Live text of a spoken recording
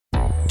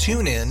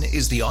TuneIn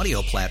is the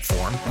audio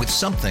platform with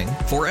something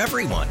for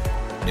everyone.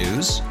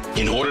 News.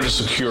 In order to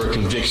secure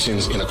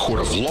convictions in a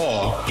court of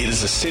law, it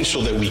is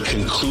essential that we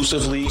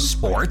conclusively.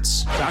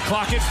 Sports. Shot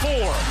clock at 4.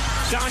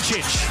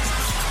 Doncic.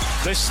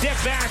 The step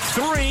back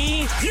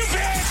 3. You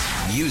bet.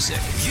 Music.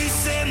 You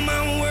set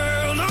my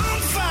world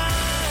on fire.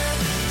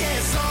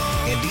 Yes,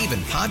 and even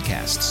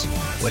podcasts.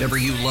 Whatever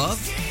you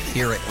love,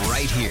 hear it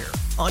right here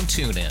on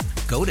TuneIn.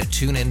 Go to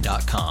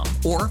TuneIn.com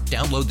or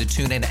download the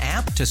TuneIn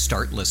app to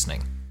start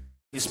listening.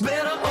 It's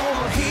better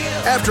over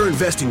here. After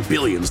investing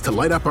billions to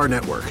light up our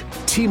network,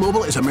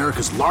 T-Mobile is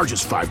America's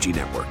largest 5G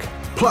network.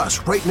 Plus,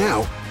 right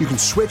now, you can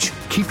switch,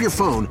 keep your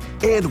phone,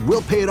 and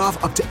we'll pay it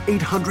off up to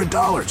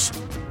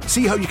 $800.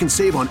 See how you can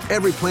save on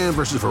every plan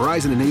versus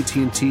Verizon and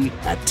AT&T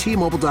at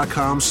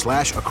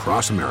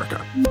T-Mobile.com/across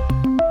America.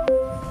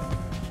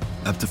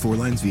 Up to 4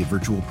 lines via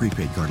virtual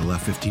prepaid card. Allow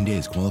 15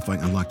 days. Qualifying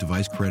unlocked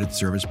device credit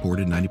service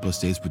ported 90-plus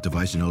states with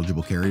device and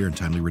eligible carrier and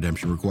timely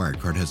redemption required.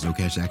 Card has no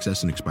cash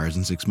access and expires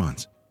in 6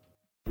 months.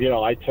 You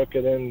know, I took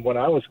it in when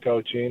I was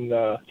coaching,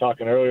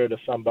 talking earlier to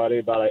somebody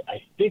about,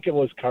 I think it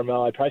was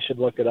Carmel. I probably should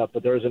look it up,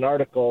 but there was an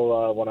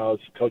article when I was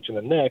coaching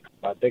the Knicks.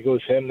 I think it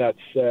was him that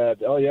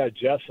said, oh, yeah,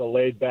 Jeff's a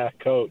laid-back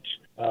coach,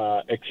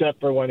 except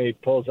for when he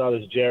pulls out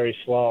his Jerry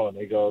Sloan.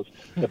 He goes,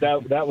 but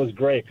that was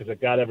great because it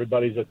got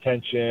everybody's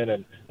attention,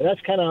 and that's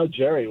kind of how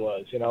Jerry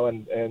was, you know,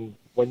 and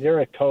when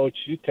you're a coach,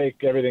 you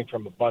take everything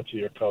from a bunch of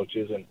your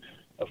coaches, and,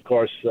 of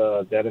course,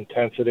 that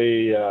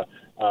intensity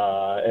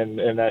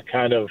and that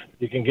kind of,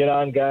 you can get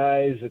on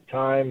guys at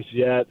times,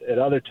 yet at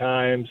other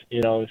times,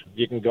 you know,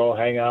 you can go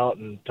hang out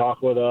and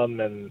talk with them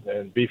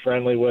and be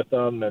friendly with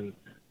them and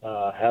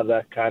have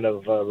that kind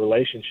of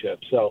relationship.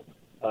 So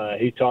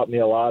he taught me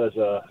a lot as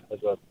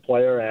a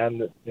player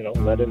and, you know,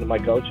 led into my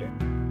coaching.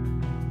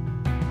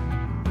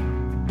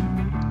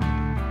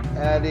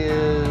 That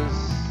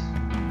is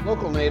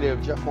local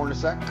native Jeff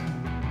Hornacek,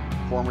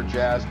 former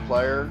Jazz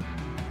player,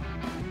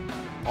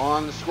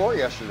 on The Score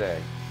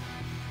yesterday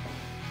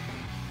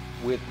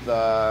with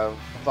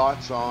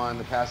thoughts on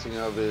the passing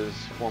of his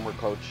former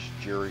coach,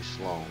 Jerry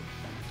Sloan.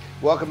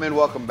 Welcome in,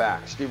 welcome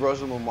back. Steve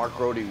Rosenbloom, Mark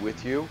Rohde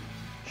with you.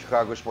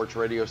 Chicago Sports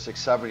Radio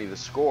 670, The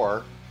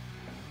Score.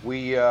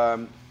 We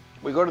go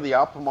to the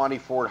Al Piemonte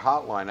Ford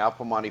hotline, Al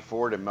Piemonte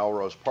Ford in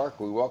Melrose Park.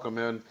 We welcome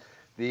in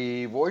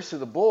the voice of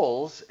the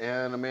Bulls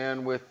and a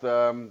man with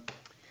a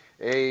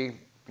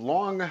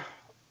long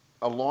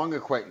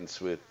acquaintance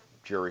with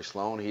Jerry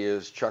Sloan. He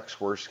is Chuck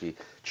Swirsky.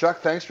 Chuck,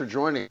 thanks for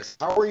joining us.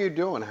 How are you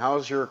doing?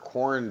 How's your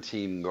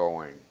quarantine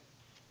going?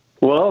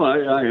 Well,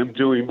 I am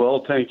doing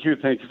well. Thank you.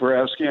 Thank you for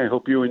asking. I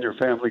hope you and your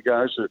family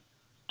guys are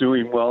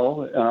doing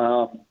well.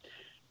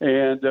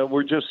 And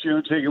we're just,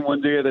 taking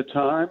one day at a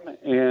time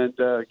and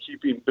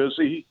keeping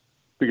busy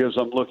because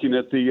I'm looking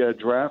at the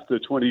draft, the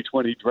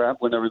 2020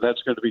 draft, whenever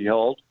that's going to be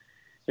held.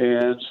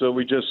 And so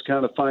we just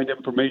kind of find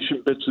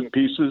information, bits and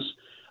pieces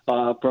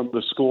from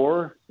The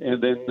Score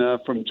and then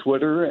from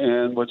Twitter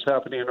and what's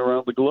happening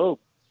around the globe.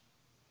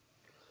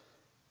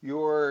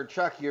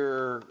 Chuck,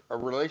 your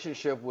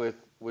relationship with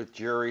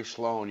Jerry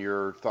Sloan,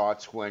 your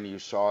thoughts when you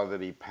saw that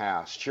he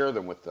passed, share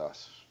them with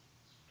us.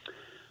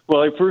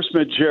 Well, I first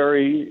met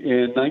Jerry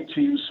in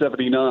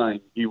 1979.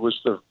 He was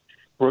the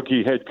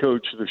rookie head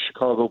coach of the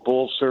Chicago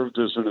Bulls, served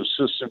as an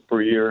assistant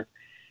for a year,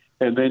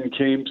 and then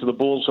came to the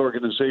Bulls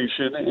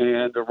organization,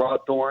 and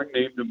Rod Thorne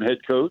named him head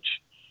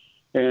coach.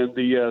 And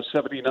the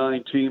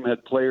 79 team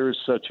had players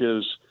such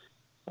as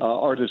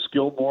Artis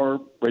Gilmore,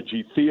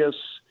 Reggie Theus,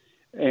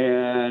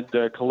 and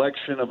a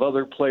collection of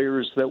other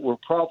players that were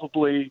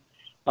probably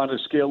on a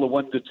scale of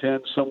 1 to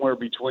 10, somewhere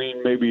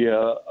between maybe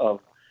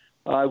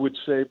I would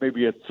say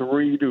maybe a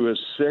 3 to a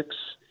 6.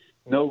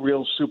 No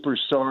real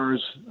superstars.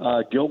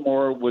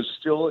 Gilmore was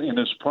still in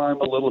his prime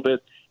a little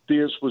bit.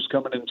 Theus was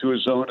coming into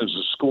his own as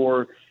a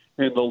scorer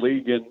in the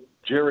league. And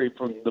Jerry,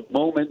 from the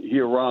moment he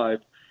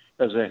arrived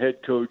as a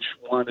head coach,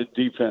 wanted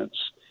defense.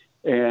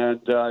 And,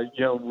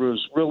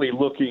 was really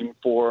looking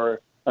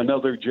for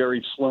another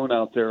Jerry Sloan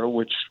out there,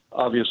 which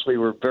obviously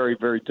were very,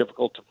 very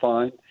difficult to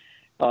find.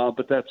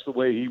 But that's the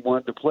way he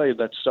wanted to play,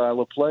 that style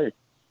of play.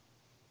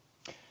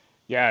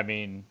 Yeah, I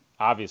mean,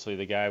 obviously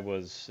the guy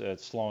was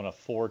Sloan, a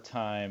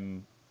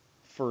 4-time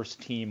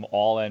first-team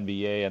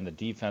All-NBA on the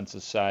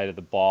defensive side of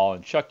the ball.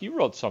 And Chuck, you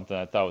wrote something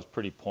I thought was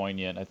pretty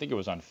poignant. I think it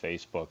was on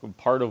Facebook. And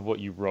part of what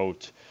you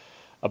wrote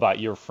about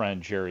your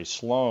friend Jerry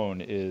Sloan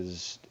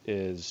is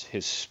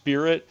his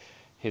spirit,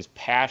 his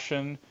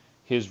passion,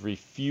 his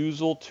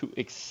refusal to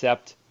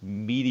accept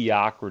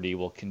mediocrity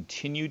will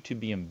continue to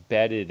be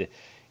embedded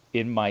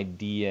in my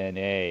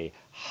DNA.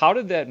 How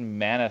did that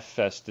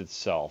manifest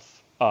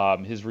itself?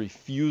 His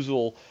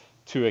refusal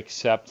to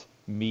accept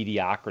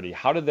mediocrity.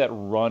 How did that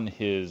run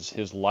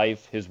his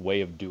life, his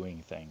way of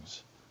doing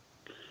things?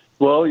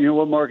 Well, you know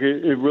what, Mark?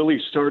 It really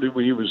started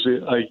when he was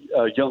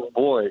a young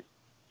boy.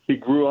 He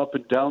grew up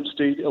in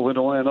downstate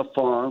Illinois on a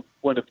farm,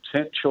 one of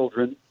 10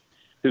 children.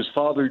 His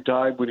father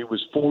died when he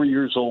was 4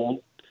 years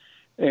old.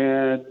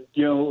 And,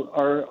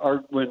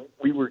 our when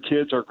we were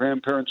kids, our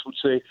grandparents would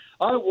say,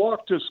 I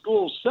walked to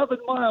school 7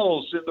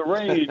 miles in the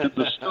rain and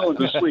the snow and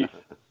the sleet.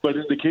 But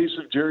in the case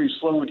of Jerry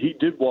Sloan, he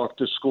did walk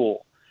to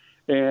school.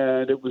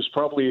 And it was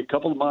probably a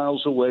couple of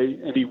miles away,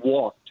 and he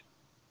walked.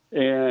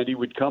 And he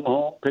would come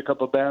home, pick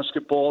up a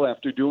basketball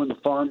after doing the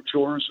farm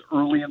chores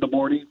early in the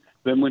morning.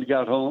 Then when he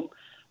got home,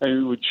 and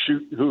he would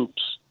shoot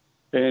hoops.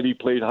 And he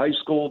played high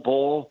school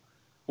ball,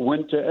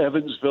 went to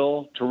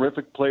Evansville,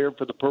 terrific player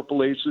for the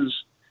Purple Aces,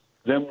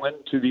 then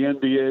went to the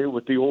NBA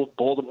with the old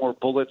Baltimore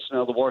Bullets,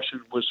 now the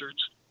Washington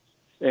Wizards.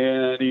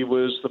 And he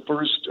was the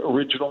first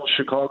original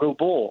Chicago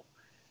Bull.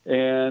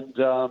 And,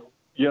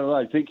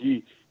 I think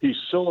he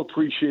so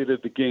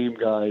appreciated the game,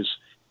 guys,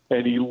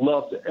 and he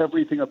loved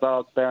everything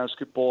about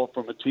basketball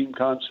from a team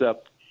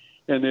concept.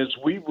 And as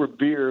we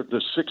revere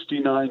the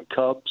 69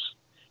 Cubs,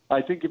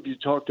 I think if you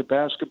talk to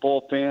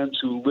basketball fans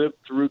who lived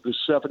through the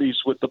 70s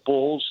with the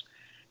Bulls,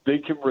 they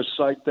can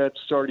recite that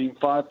starting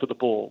five for the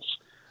Bulls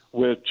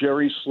with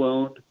Jerry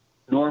Sloan,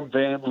 Norm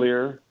Van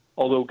Leer,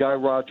 although Guy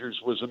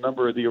Rogers was a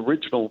member of the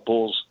original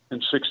Bulls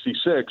in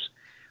 '66.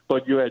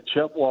 But you had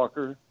Chet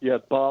Walker, you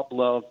had Bob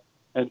Love,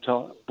 and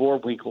Tom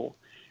Boerwinkle.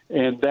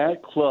 And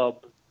that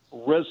club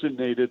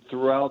resonated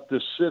throughout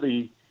the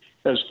city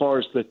as far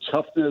as the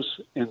toughness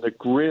and the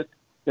grit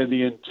and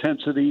the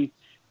intensity.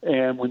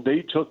 And when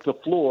they took the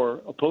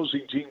floor,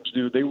 opposing teams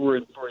knew they were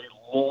in for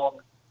a long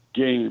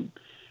game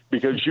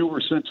because you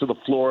were sent to the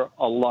floor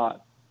a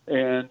lot.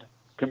 And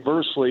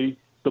conversely,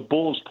 the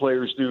Bulls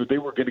players knew they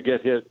were going to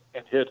get hit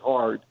and hit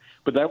hard.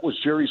 But that was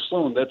Jerry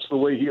Sloan. That's the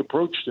way he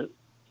approached it.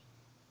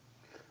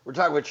 We're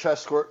talking with Chuck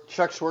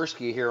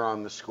Swirsky here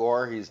on The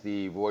Score. He's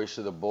the voice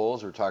of the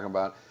Bulls. We're talking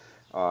about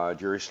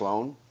Jerry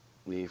Sloan,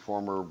 the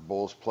former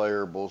Bulls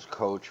player, Bulls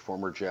coach,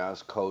 former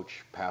Jazz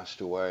coach,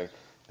 passed away.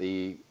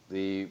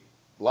 A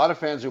lot of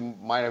fans who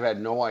might have had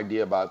no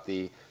idea about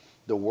the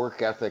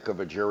work ethic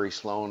of a Jerry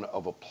Sloan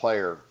of a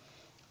player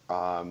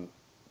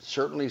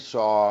certainly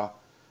saw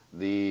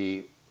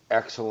the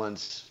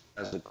excellence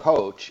as a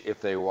coach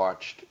if they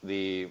watched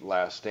The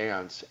Last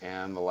Dance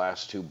and the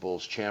last two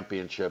Bulls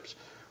championships.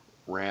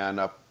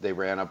 They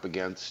ran up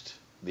against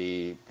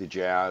the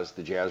Jazz.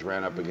 The Jazz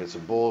ran up against the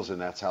Bulls, and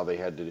that's how they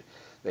had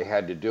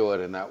to do it.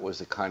 And that was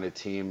the kind of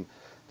team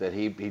that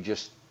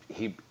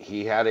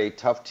he had a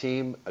tough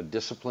team, a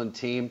disciplined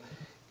team,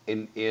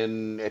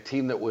 in a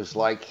team that was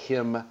like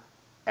him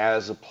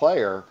as a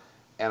player.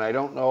 And I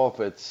don't know if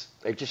it's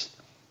just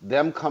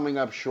them coming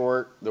up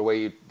short, the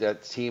way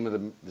that team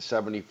of the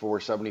 74,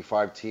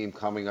 75 team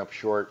coming up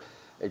short.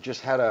 It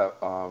just had a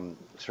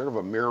sort of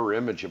a mirror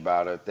image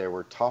about it. They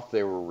were tough.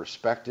 They were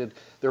respected.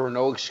 There were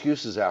no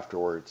excuses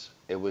afterwards.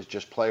 It was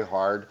just play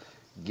hard,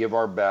 give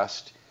our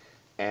best,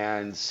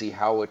 and see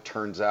how it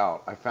turns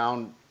out. I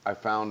found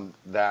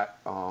that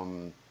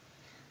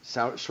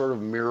sort of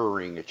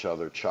mirroring each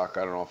other, Chuck.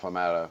 I don't know if I'm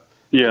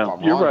you're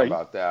wrong right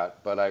about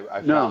that, but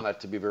I found that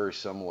to be very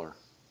similar.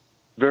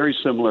 Very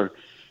similar.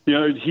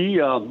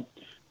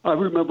 I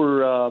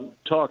remember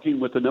talking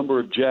with a number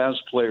of Jazz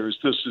players.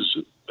 This is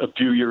a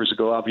few years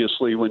ago,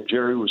 obviously, when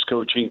Jerry was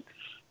coaching.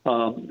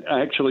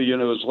 Actually,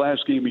 his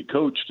last game he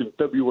coached in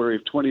February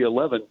of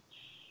 2011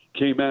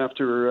 came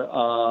after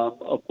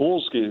a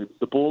Bulls game.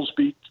 The Bulls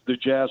beat the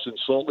Jazz in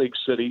Salt Lake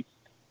City.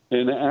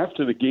 And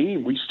after the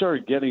game, we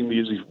started getting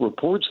these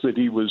reports that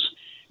he was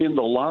in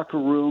the locker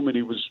room and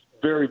he was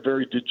very,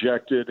 very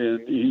dejected.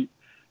 And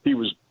he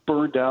was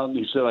burned out, and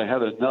he said, I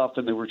had enough.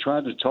 And they were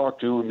trying to talk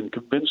to him and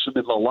convince him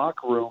in the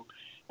locker room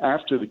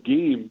after the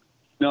game,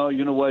 no,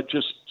 you know what,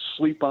 just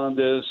sleep on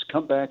this,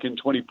 come back in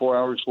 24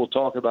 hours, we'll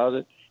talk about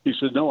it. He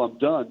said, no, I'm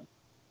done.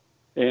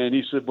 And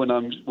he said, when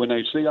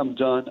I say I'm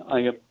done, I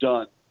am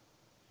done.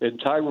 And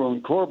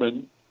Tyrone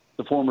Corbin,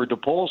 the former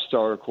DePaul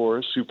star, of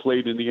course, who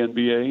played in the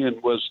NBA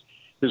and was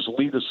his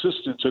lead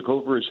assistant, took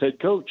over as head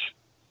coach.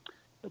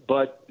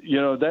 But,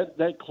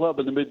 that club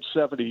in the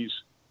mid-'70s,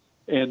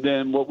 and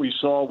then what we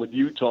saw with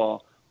Utah,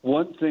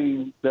 one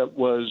thing that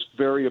was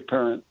very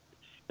apparent,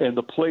 and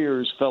the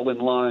players fell in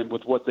line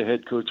with what the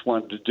head coach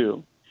wanted to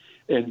do.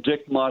 And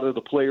Dick Motta,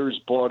 the players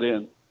bought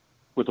in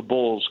with the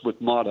Bulls,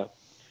 with Motta.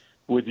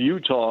 With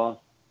Utah,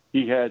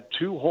 he had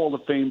two Hall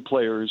of Fame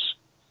players,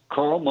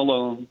 Karl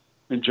Malone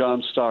and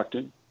John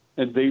Stockton,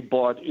 and they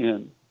bought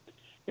in.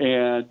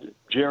 And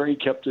Jerry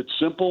kept it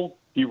simple.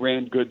 He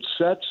ran good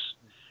sets,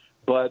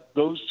 but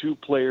those two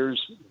players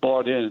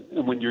bought in.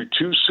 And when your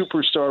two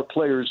superstar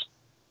players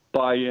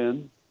buy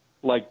in,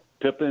 like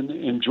Pippen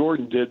and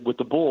Jordan did with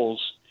the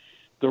Bulls,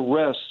 the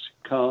rest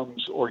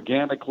comes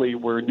organically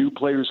where new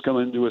players come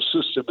into a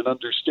system and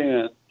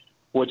understand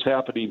what's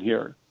happening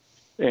here.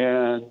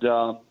 And,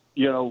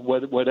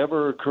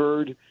 whatever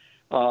occurred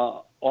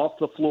off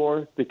the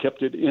floor, they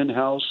kept it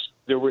in-house.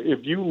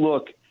 If you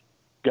look,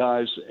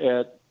 guys,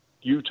 at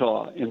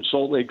Utah in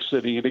Salt Lake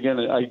City, and again,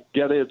 I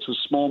get it, it's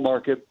a small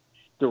market.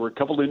 There were a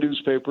couple of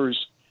newspapers.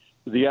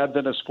 The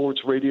advent of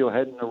sports radio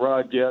hadn't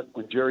arrived yet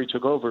when Jerry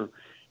took over,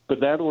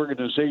 but that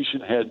organization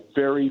had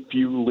very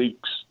few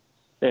leaks.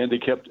 And they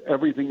kept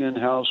everything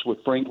in-house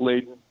with Frank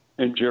Layden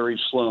and Jerry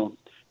Sloan.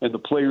 And the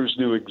players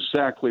knew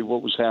exactly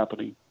what was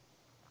happening.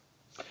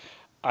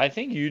 I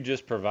think you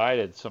just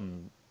provided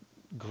some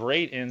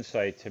great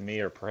insight to me,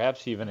 or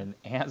perhaps even an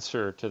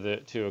answer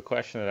to a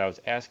question that I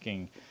was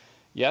asking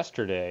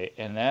yesterday,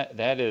 and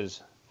that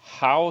is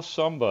how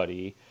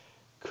somebody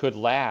could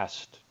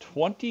last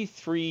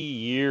 23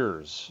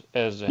 years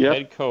as a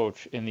head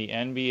coach in the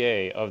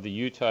NBA of the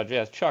Utah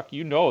Jazz. Chuck,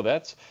 you know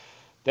that's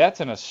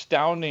an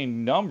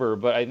astounding number,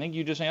 but I think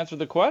you just answered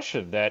the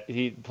question that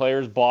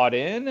players bought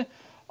in.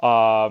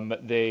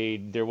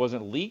 There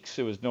wasn't leaks.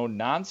 It was no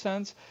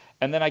nonsense.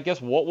 And then I guess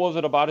what was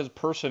it about his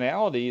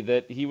personality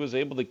that he was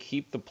able to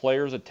keep the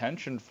players'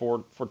 attention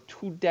for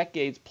 2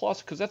 decades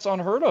plus? Because that's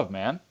unheard of,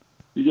 man.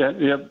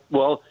 Yeah.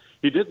 Well,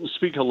 he didn't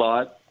speak a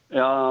lot.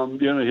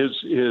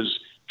 His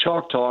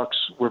chalk talks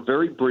were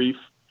very brief,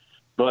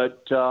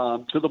 but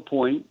to the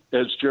point,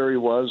 as Jerry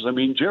was. I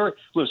mean, Jerry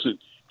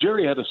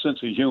had a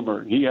sense of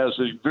humor. He has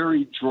a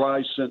very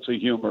dry sense of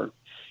humor.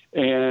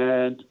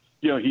 And,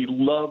 he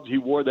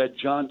wore that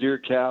John Deere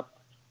cap,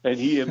 and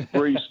he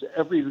embraced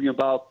everything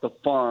about the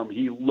farm.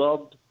 He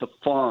loved the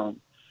farm.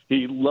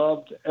 He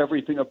loved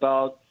everything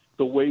about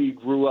the way he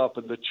grew up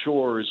and the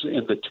chores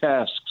and the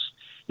tasks.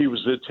 He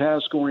was a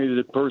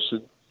task-oriented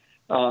person.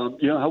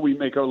 How we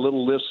make our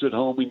little lists at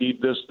home. We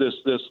need this, this,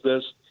 this,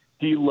 this.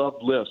 He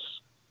loved lists.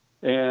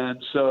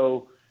 And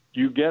so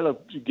you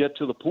get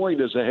to the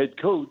point as a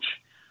head coach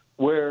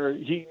where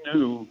he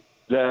knew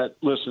that,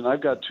 listen,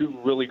 I've got 2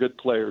 really good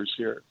players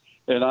here,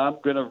 and I'm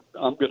gonna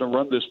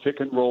run this pick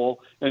and roll.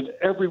 And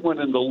everyone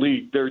in the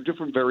league, there are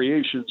different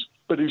variations,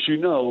 but as you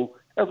know,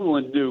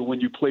 everyone knew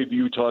when you played the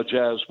Utah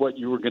Jazz what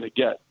you were going to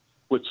get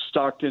with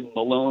Stockton,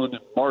 Malone,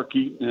 and Mark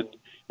Eaton, and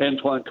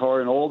Antoine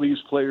Carr, and all these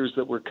players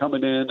that were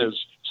coming in as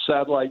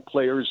satellite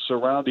players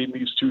surrounding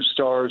these 2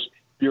 stars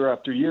year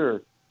after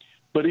year.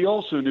 But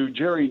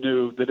Jerry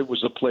knew that it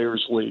was a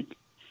players' league.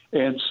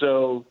 And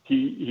so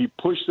he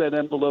pushed that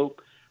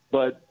envelope,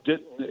 but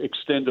didn't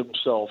extend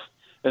himself.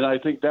 And I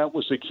think that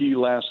was the key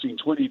lasting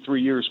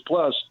 23 years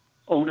plus.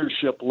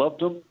 Ownership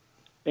loved him,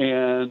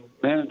 and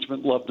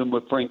management loved him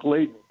with Frank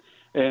Layden.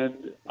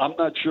 And I'm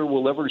not sure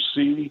we'll ever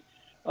see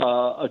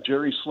a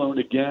Jerry Sloan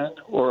again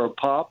or a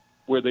Pop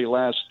where they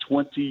last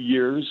 20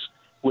 years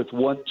with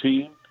one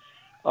team.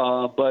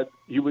 But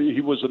he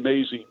was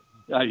amazing.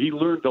 He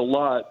learned a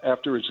lot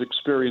after his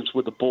experience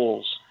with the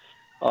Bulls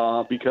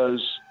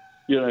because,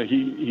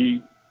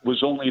 he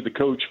was only the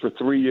coach for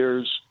 3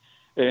 years,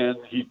 and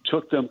he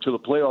took them to the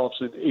playoffs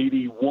in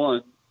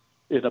 81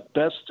 in a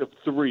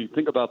best-of-3.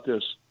 Think about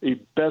this, a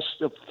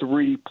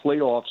best-of-3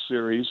 playoff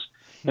series,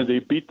 and they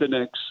beat the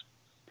Knicks,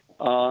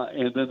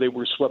 and then they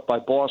were swept by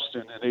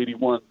Boston in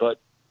 81. But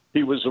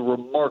he was a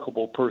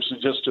remarkable person,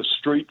 just a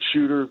straight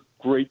shooter,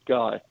 great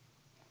guy.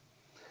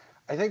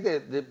 I think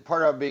that the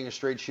part of being a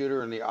straight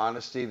shooter and the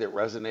honesty that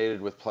resonated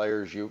with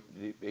players,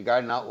 a guy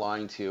not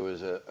lying to you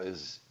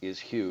is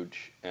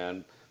huge,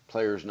 and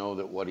players know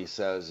that what he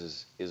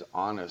says is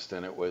honest.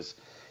 And it was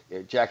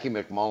Jackie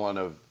McMullen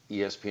of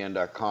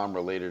ESPN.com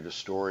related a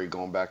story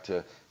going back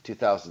to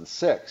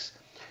 2006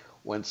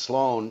 when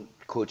Sloan,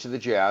 coach of the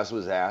Jazz,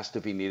 was asked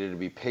if he needed to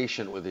be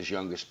patient with his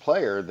youngest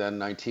player, then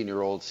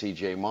 19-year-old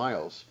C.J.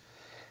 Miles.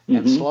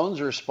 And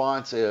Sloan's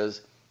response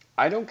is,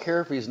 I don't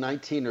care if he's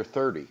 19 or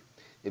 30.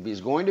 If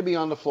he's going to be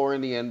on the floor in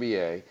the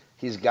NBA,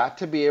 he's got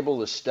to be able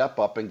to step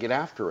up and get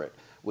after it.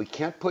 We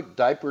can't put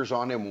diapers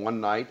on him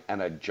one night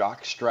and a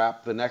jock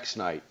strap the next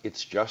night.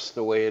 It's just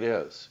the way it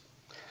is.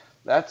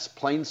 That's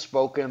plain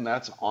spoken,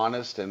 that's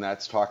honest, and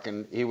that's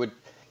talking.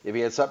 If he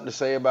had something to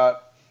say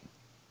about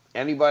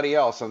anybody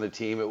else on the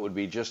team, it would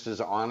be just as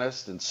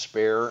honest and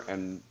spare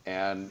and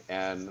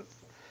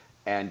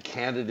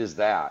candid as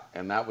that.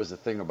 And that was the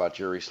thing about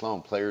Jerry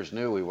Sloan. Players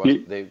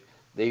knew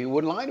they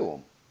wouldn't lie to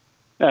him.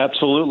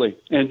 Absolutely.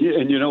 And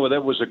you know what?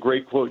 That was a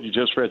great quote you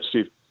just read,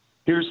 Steve.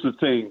 Here's the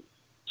thing.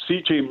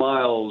 C.J.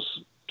 Miles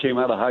came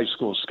out of high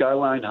school,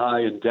 Skyline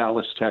High in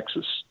Dallas,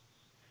 Texas.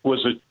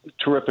 Was a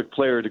terrific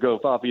player to go,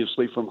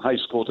 obviously, from high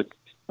school to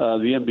the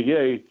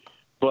NBA.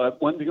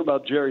 But one thing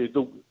about Jerry,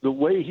 the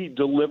way he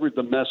delivered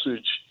the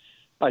message,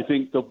 I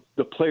think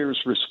the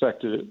players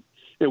respected it.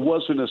 It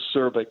wasn't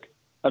acerbic.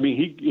 I mean,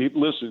 he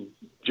listen,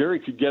 Jerry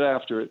could get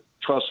after it,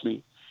 trust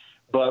me.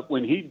 But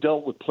when he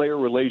dealt with player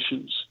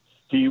relations,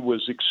 he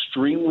was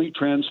extremely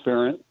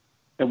transparent,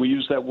 and we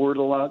use that word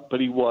a lot,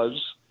 but he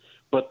was.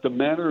 But the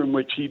manner in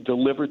which he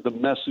delivered the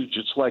message,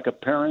 it's like a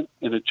parent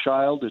and a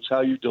child. It's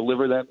how you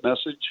deliver that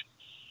message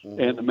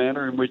and the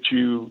manner in which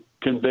you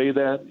convey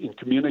that and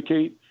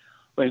communicate.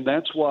 And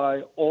that's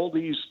why all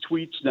these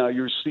tweets now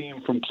you're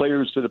seeing from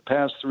players that have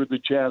passed through the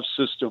Jazz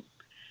system,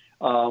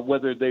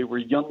 whether they were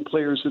young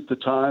players at the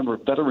time or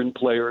veteran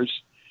players,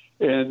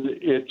 and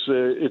it's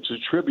a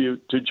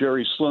tribute to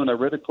Jerry Sloan. I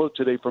read a quote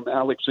today from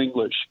Alex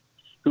English,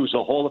 who's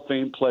a Hall of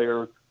Fame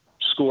player,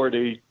 scored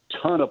a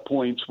ton of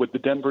points with the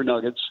Denver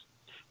Nuggets,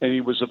 and he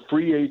was a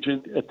free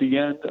agent at the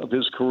end of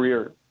his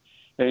career.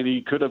 And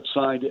he could have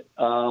signed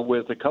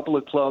with a couple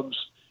of clubs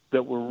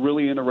that were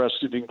really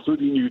interested,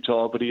 including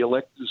Utah, but he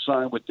elected to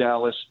sign with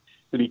Dallas.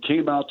 And he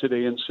came out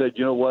today and said,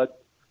 you know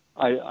what,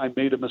 I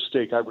made a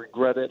mistake. I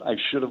regret it. I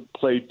should have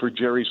played for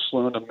Jerry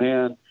Sloan, a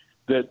man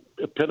that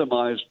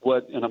epitomized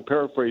what, and I'm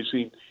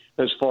paraphrasing,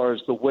 as far as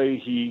the way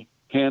he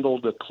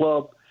handled the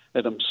club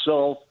and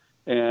himself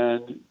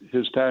and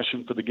his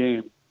passion for the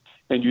game.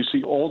 And you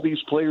see all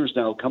these players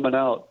now coming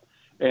out.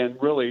 And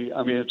really,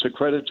 I mean, it's a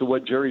credit to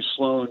what Jerry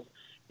Sloan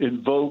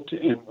invoked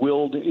and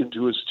willed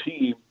into his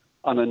team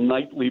on a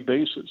nightly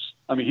basis.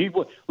 I mean,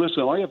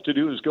 listen, all you have to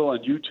do is go on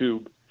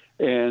YouTube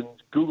and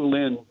Google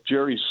in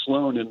Jerry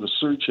Sloan in the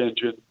search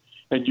engine,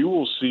 and you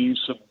will see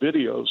some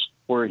videos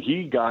where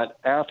he got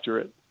after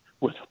it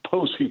with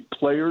opposing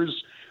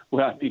players.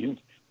 Well, I mean,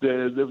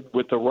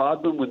 with the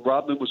Rodman, when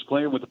Rodman was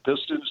playing with the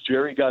Pistons,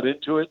 Jerry got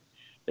into it.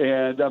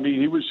 And, I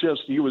mean, he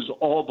was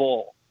all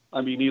ball.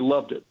 I mean, he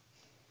loved it.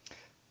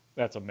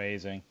 That's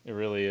amazing. It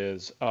really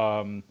is.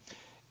 And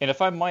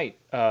if I might,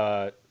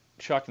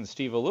 Chuck and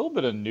Steve, a little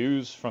bit of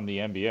news from the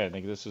NBA. I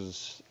think this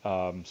is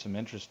some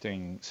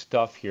interesting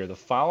stuff here. The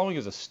following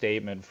is a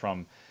statement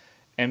from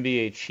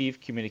NBA Chief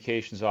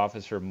Communications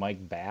Officer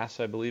Mike Bass,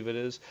 I believe it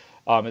is.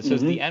 It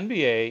says the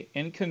NBA,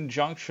 in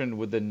conjunction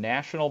with the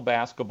National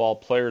Basketball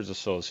Players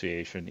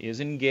Association,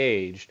 is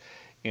engaged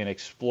in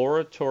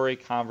exploratory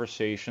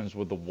conversations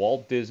with the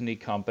Walt Disney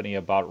Company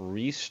about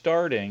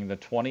restarting the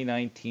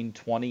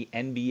 2019-20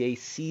 NBA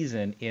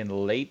season in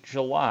late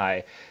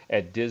July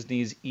at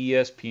Disney's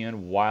ESPN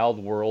Wild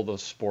World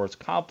of Sports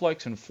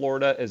complex in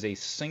Florida as a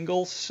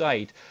single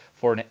site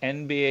for an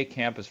NBA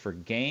campus for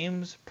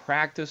games,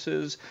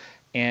 practices,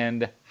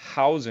 and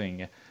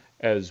housing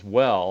as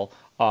well.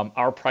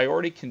 Our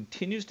priority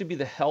continues to be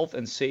the health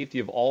and safety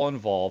of all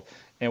involved,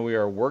 and we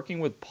are working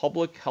with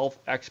public health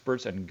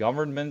experts and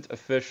government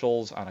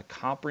officials on a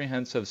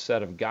comprehensive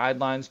set of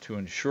guidelines to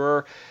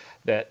ensure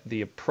that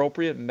the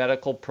appropriate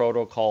medical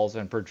protocols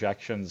and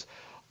projections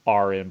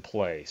are in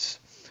place.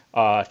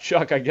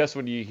 Chuck, I guess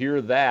when you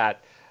hear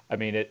that, I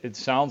mean, it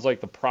sounds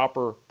like the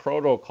proper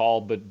protocol,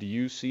 but do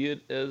you see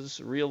it as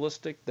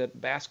realistic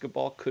that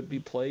basketball could be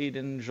played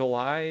in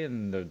July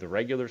and the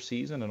regular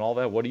season and all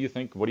that? What do you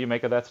think? What do you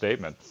make of that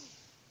statement?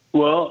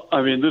 Well,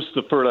 I mean, this is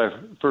the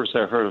first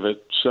I've heard of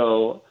it.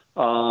 So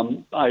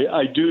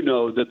I do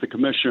know that the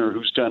commissioner,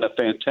 who's done a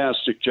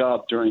fantastic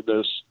job during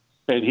this,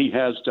 and he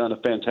has done a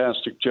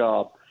fantastic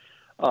job,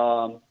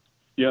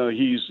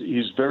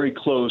 he's very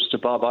close to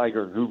Bob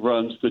Iger, who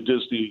runs the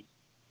Disney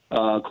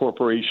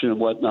corporation and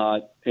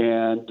whatnot,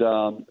 and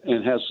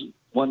has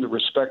won the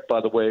respect,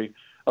 by the way,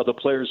 of the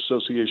Players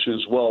Association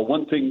as well.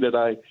 One thing that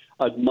I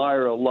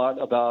admire a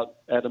lot about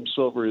Adam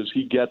Silver is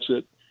he gets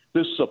it.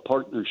 This is a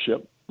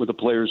partnership with the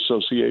Players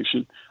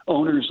Association.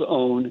 Owners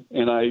own,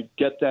 and I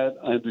get that.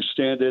 I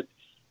understand it.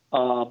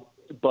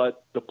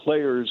 But the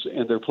players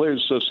and their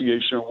Players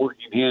Association are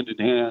working hand in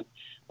hand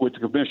with the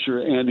commissioner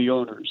and the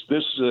owners.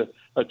 This is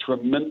a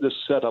tremendous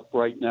setup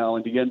right now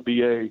in the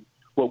NBA,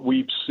 what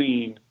we've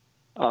seen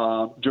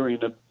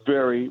during a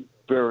very,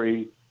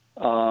 very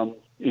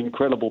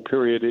incredible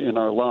period in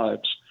our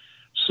lives.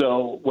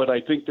 So what I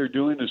think they're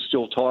doing is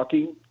still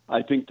talking.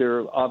 I think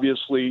they're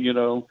obviously,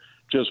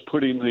 just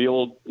putting the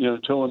old,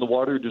 toe in the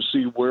water to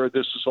see where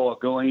this is all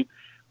going.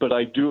 But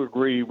I do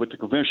agree with the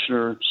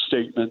commissioner's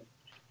statement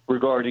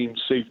regarding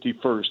safety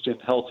first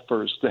and health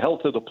first. The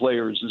health of the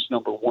players is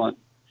number one.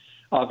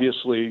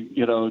 Obviously,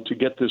 to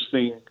get this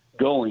thing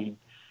going,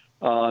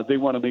 they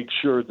want to make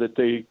sure that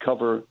they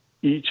cover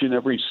each and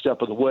every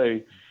step of the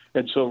way.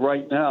 And so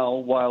right now,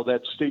 while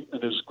that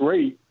statement is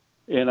great,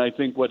 and I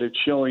think what it's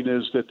showing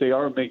is that they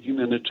are making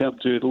an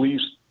attempt to at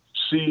least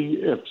see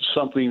if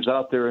something's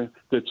out there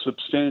that's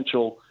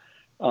substantial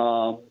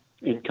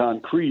and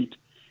concrete,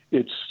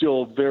 it's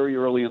still very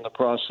early in the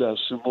process,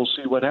 and we'll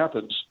see what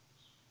happens.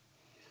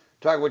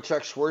 Talking with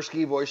Chuck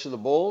Swirsky, voice of the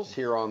Bulls,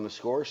 here on The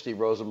Score. Steve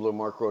Rosenbloom,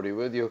 Mark Rohde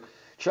with you.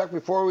 Chuck,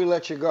 before we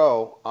let you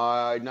go,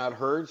 I'd not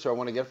heard, so I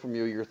want to get from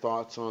you your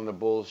thoughts on the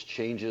Bulls'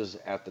 changes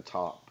at the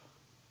top.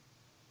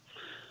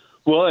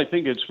 Well, I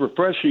think it's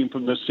refreshing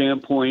from the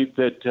standpoint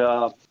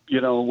that,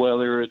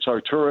 whether it's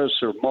Arturas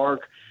or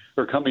Mark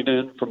are coming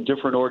in from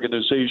different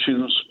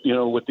organizations,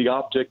 with the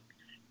optic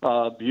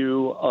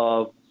view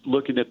of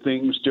looking at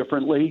things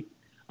differently.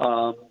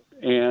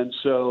 And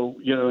so,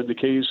 in the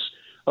case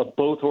of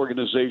both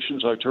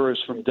organizations, Arturas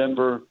from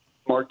Denver,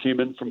 Mark came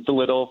in from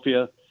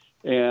Philadelphia,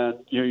 and,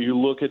 you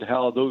look at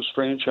how those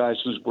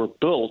franchises were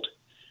built,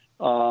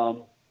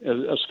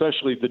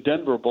 especially the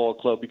Denver Ball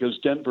Club, because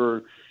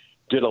Denver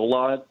did a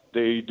lot.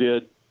 They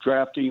did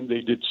drafting,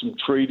 they did some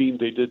trading,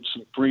 they did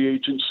some free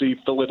agency.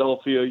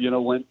 Philadelphia,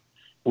 went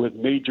with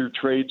major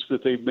trades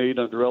that they've made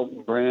under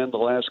Elton Brand the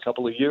last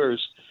couple of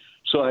years.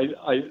 So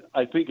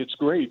I think it's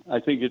great. I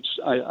think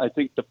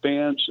the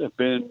fans have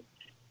been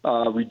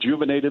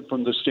rejuvenated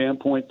from the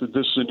standpoint that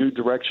this is a new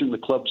direction the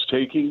club's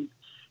taking.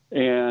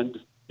 And,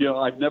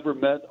 I've never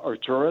met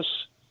Arturas.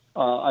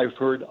 I've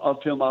heard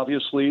of him,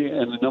 obviously,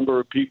 and a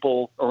number of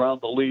people around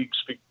the league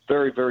speak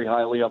very, very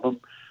highly of him.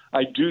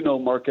 I do know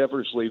Mark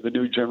Eversley, the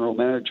new general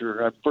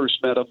manager. I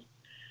first met him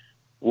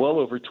well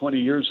over 20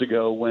 years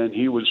ago when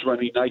he was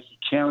running Nike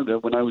Canada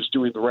when I was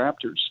doing the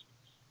Raptors.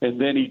 And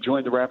then he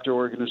joined the Raptor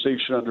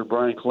organization under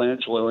Brian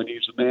Colangelo, and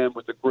he's a man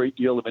with a great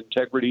deal of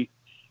integrity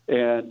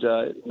and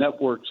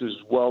networks as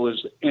well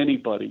as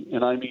anybody,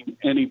 and I mean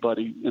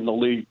anybody in the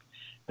league,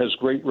 has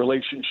great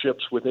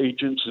relationships with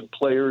agents and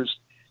players.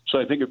 So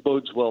I think it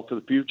bodes well for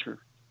the future.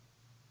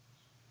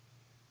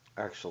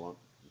 Excellent.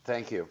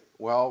 Thank you.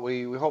 Well,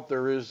 we hope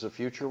there is a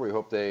future. We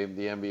hope the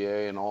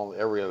NBA and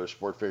every other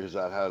sport figures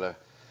out how to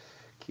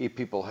keep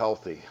people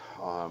healthy.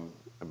 A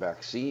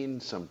vaccine,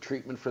 some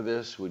treatment for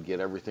this would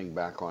get everything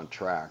back on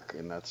track,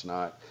 and that's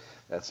not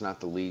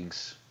the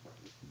league's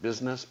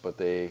business, but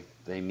they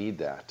need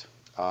that.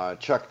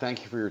 Chuck,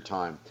 thank you for your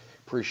time.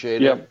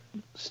 Appreciate it.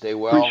 Stay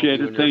well.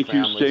 Appreciate it. Thank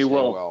you. Stay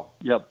well.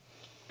 Yep.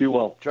 Be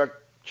well. Chuck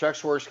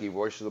Swirsky,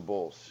 voice of the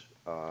Bulls,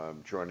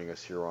 joining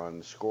us here on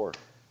The Score.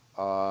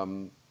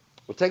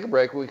 We'll take a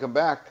break. When we come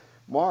back,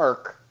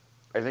 Mark,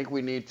 I think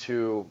we need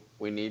to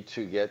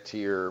get to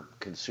your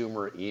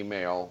consumer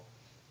email,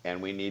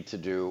 and we need to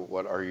do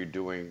What Are You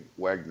Doing,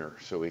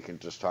 Wegner, so we can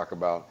just talk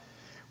about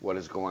what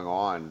is going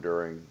on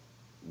during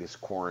this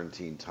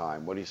quarantine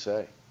time. What do you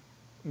say?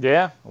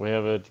 Yeah, we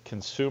have a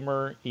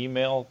consumer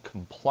email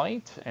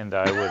complaint, and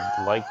I would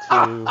like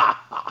to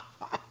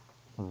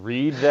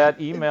read that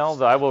email.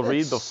 I will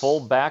read the full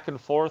back and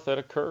forth that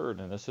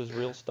occurred, and this is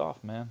real stuff,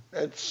 man.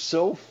 It's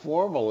so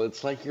formal.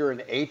 It's like you're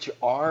an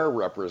HR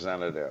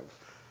representative.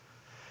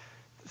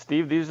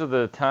 Steve, these are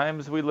the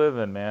times we live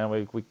in, man.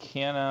 We've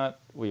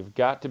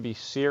got to be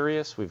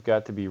serious. We've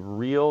got to be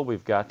real.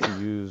 We've got to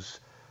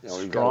use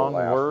strong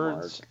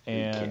words,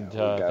 and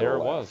there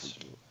it was.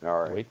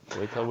 All right.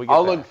 Wait till we get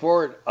I'll back.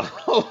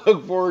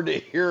 look forward to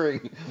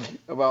hearing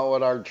about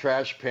what our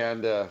trash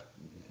panda,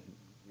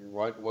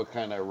 what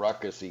kind of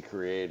ruckus he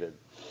created.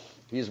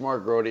 He's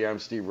Mark Grote. I'm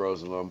Steve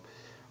Rosenblum.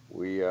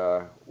 We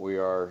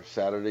are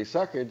Saturday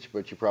Suckage,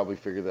 but you probably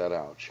figured that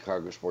out.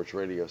 Chicago Sports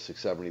Radio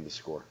 670 The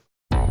Score.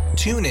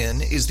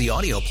 TuneIn is the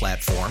audio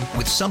platform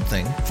with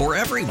something for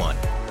everyone.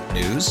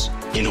 News.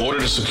 In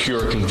order to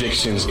secure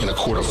convictions in a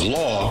court of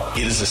law,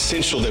 it is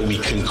essential that we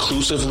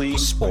conclusively.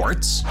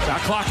 Sports. Shot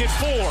clock at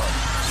 4.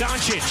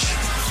 Doncic.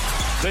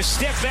 The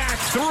step back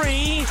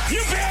 3.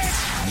 You bet.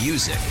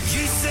 Music.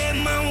 You set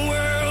my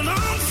world on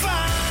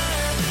fire.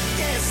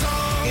 Yes,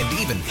 and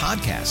even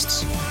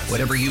podcasts.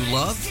 Whatever you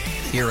love,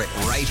 hear it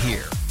right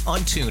here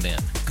on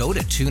TuneIn. Go to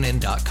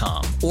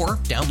TuneIn.com or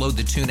download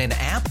the TuneIn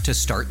app to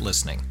start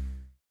listening.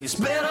 It's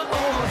better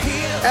over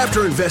here.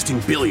 After investing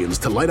billions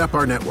to light up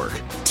our network,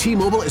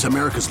 T-Mobile is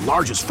America's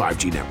largest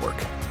 5G network.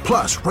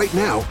 Plus, right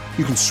now,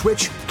 you can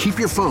switch, keep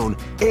your phone,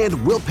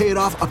 and we'll pay it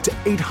off up to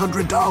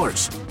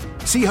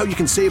 $800. See how you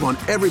can save on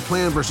every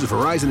plan versus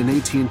Verizon and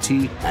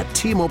AT&T at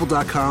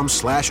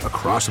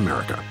T-Mobile.com/across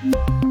America.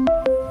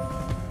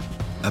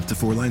 Up to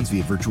 4 lines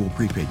via virtual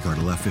prepaid card.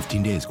 Allow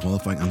 15 days.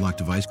 Qualifying unlocked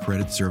device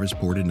credit service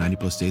ported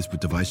 90+ states with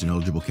device and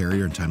eligible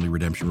carrier and timely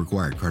redemption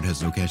required. Card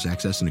has no cash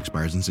access and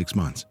expires in 6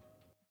 months.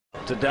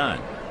 To Dunn.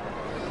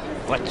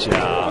 What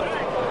job?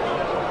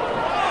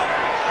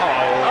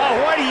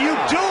 Oh, what are you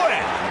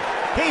doing?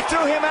 He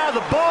threw him out of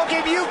the ball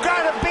game. You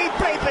gotta be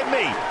paping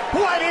me.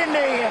 What in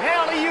the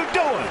hell are you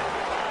doing?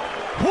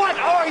 What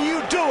are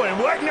you doing,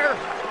 Wegner?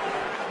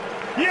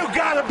 You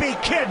gotta be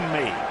kidding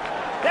me.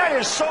 That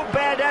is so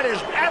bad. That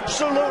is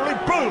absolutely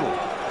brutal.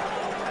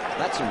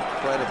 That's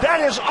incredible.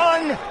 That is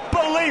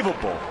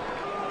unbelievable.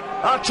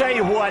 I'll tell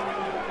you what.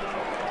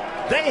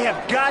 They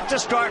have got to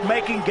start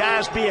making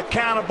guys be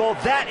accountable.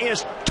 That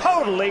is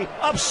totally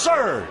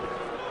absurd.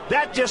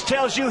 That just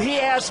tells you he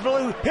has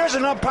blue. Here's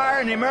an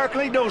umpire in the American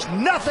League knows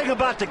nothing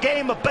about the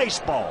game of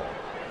baseball.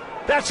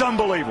 That's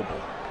unbelievable.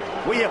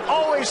 We have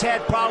always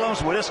had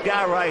problems with this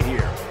guy right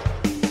here.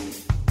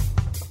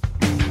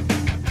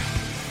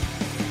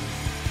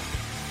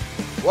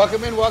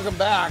 Welcome in, welcome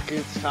back.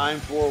 It's time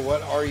for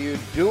What Are You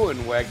Doing,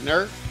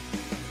 Wegner?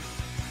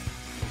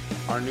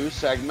 Our new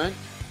segment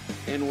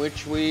in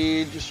which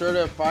we just sort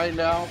of find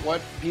out what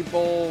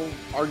people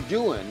are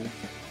doing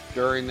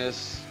during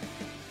this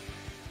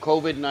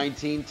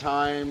COVID-19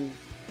 time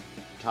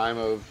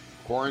of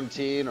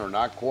quarantine or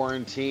not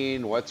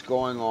quarantine, what's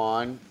going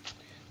on.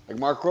 Like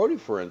Mark Grote,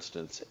 for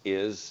instance,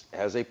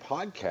 has a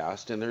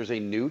podcast, and there's a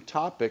new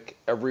topic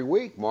every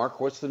week.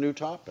 Mark, what's the new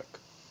topic?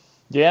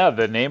 Yeah,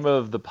 the name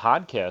of the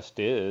podcast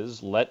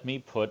is Let Me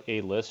Put a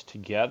List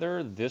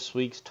Together. This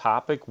week's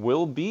topic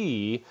will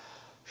be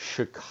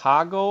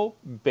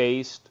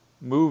Chicago-based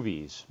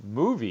movies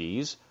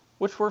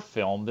which were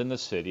filmed in the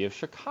city of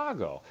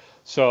Chicago.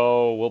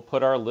 So we'll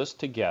put our list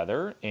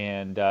together,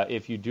 and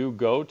if you do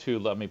go to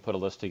Let Me Put a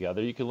List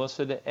Together, you can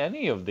listen to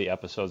any of the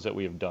episodes that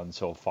we have done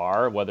so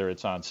far, whether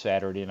it's on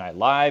Saturday Night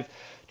Live,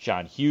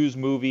 John Hughes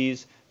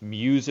movies,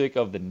 music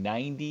of the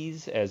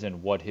 90s, as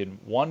in what hidden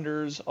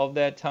wonders of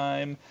that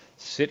time,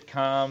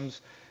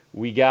 sitcoms.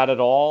 We got it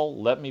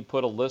all. Let me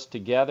put a list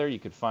together. You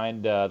can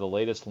find the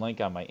latest link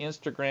on my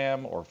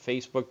Instagram or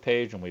Facebook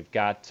page, and we've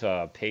got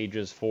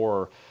pages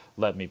for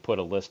Let Me Put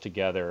a List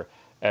Together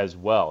as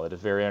well. It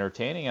is very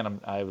entertaining, and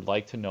I would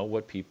like to know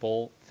what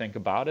people think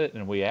about it.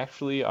 And we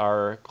actually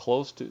are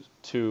close to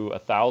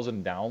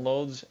 1,000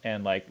 downloads.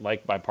 And like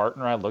my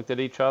partner and I looked at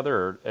each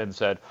other and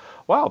said,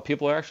 "Wow,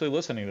 people are actually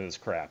listening to this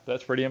crap.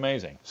 That's pretty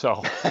amazing."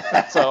 So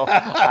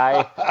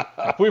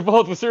we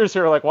both seriously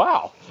were like,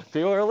 "Wow,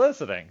 people are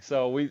listening."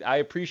 So I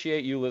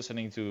appreciate you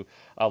listening to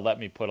let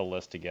me put a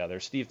list together.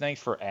 Steve, thanks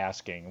for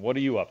asking. What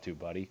are you up to,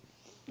 buddy?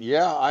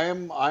 Yeah,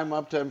 I'm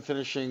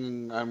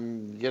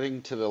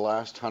getting to the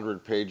last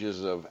 100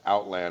 pages of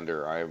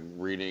Outlander.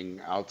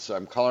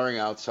 I'm coloring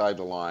Outside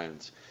the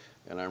Lines,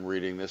 and I'm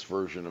reading this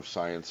version of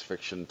science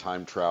fiction,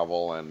 time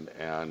travel,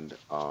 and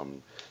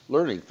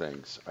learning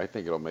things. I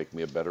think it'll make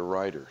me a better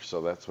writer.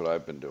 So that's what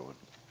I've been doing,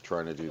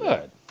 trying to do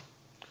that.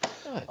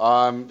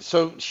 Good.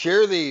 So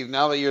share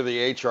now that you're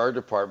the HR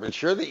department,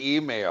 share the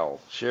email.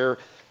 Tell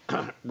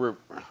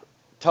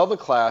the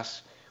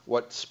class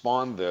what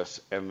spawned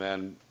this, and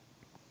then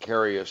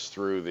carry us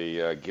through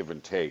the give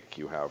and take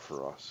you have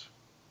for us.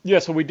 Yeah,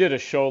 so we did a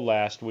show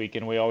last week,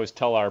 and we always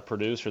tell our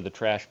producer, the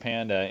Trash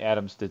Panda,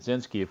 Adam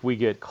Studzinski, if we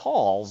get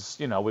calls,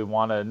 we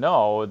want to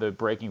know the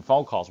breaking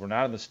phone calls. We're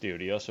not in the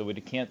studio, so we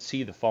can't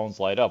see the phones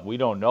light up. We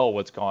don't know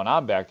what's going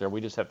on back there. We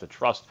just have to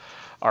trust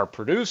our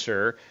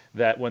producer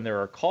that when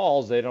there are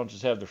calls, they don't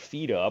just have their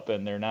feet up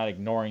and they're not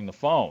ignoring the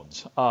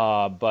phones.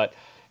 But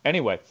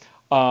anyway,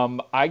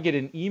 I get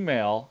an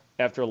email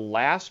after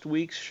last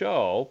week's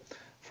show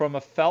from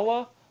a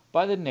fella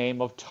by the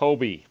name of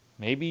Toby.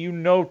 Maybe you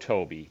know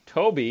Toby.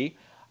 Toby,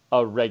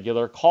 a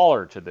regular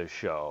caller to this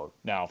show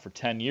now for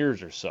 10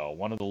 years or so,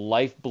 one of the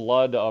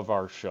lifeblood of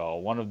our show,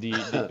 one of the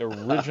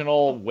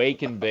original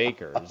Wake and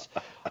Bakers,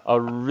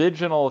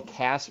 original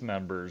cast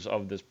members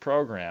of this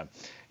program.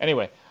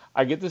 Anyway,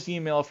 I get this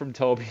email from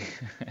Toby,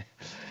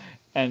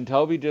 and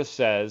Toby just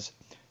says,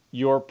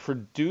 "Your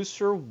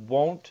producer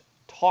won't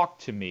talk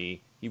to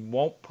me. He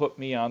won't put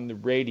me on the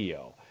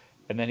radio."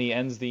 And then he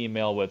ends the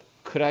email with,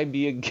 "Could I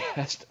be a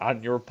guest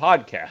on your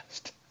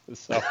podcast?"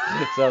 So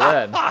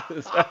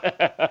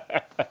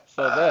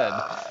then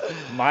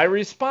my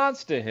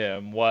response to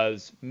him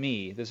was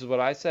me. This is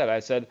what I said. I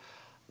said,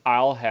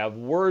 "I'll have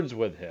words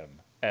with him,"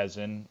 as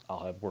in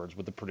I'll have words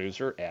with the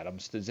producer, Adam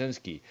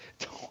Studzinski.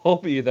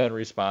 Toby then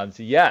responds,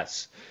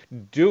 "Yes,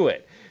 do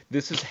it.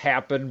 This has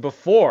happened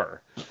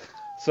before."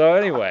 So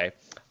anyway,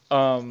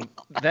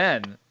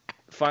 then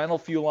final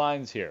few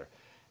lines here.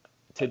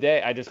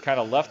 Today, I just kind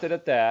of left it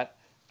at that.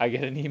 I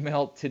get an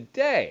email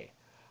today.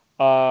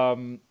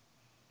 Toby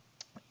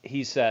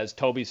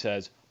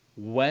says,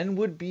 "When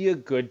would be a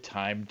good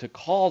time to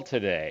call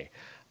today?"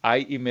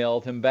 I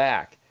emailed him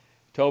back,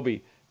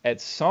 "Toby,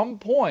 at some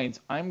point,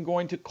 I'm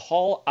going to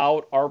call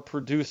out our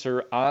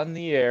producer on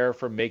the air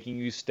for making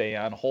you stay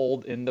on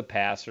hold in the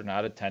past or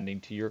not attending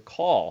to your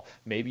call.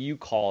 Maybe you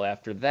call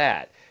after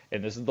that."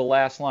 And this is the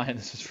last line.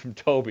 This is from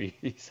Toby.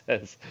 He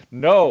says,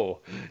 "No,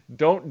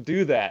 don't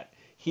do that.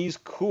 He's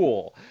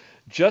cool.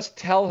 Just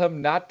tell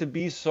him not to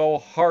be so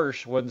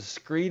harsh when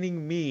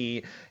screening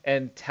me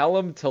and tell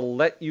him to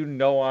let you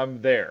know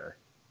I'm there."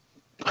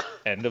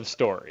 End of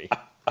story.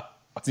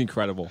 That's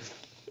incredible.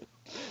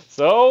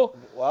 So,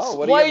 wow,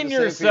 what explain do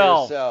you have to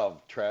yourself. say for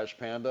yourself, Trash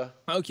Panda?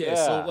 Okay, Yeah.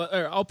 So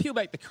I'll peel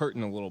back the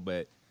curtain a little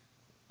bit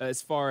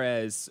as far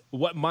as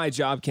what my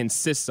job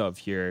consists of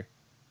here,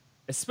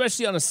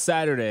 especially on a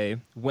Saturday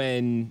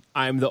when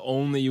I'm the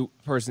only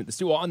person at the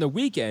studio. On the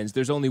weekends,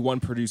 there's only one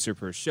producer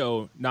per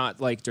show, not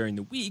like during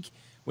the week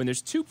when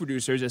there's two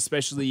producers,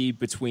 especially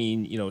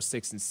between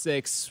 6 and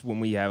 6 when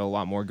we have a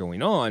lot more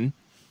going on.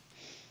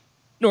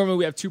 Normally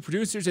we have two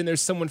producers and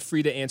there's someone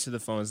free to answer the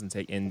phones and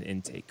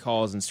take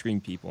calls and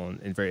screen people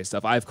and various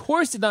stuff. I, of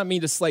course, did not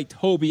mean to slight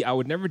Toby. I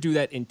would never do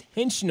that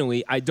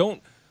intentionally. I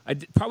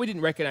probably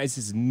didn't recognize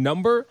his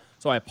number,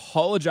 so I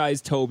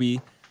apologize,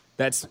 Toby.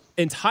 That's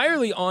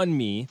entirely on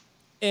me,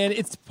 and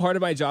it's part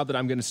of my job that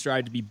I'm going to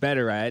strive to be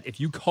better at. If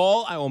you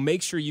call, I will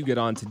make sure you get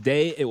on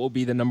today. It will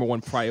be the number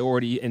one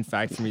priority, in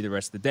fact, for me the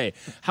rest of the day.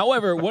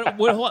 However, what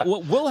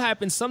will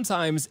happen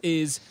sometimes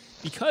is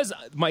because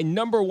my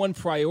number one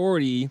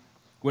priority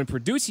when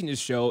producing this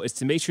show is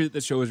to make sure that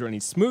the show is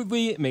running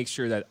smoothly, make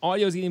sure that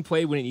audio is getting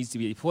played when it needs to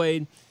be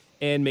played,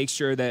 and make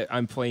sure that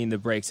I'm playing the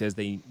breaks as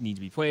they need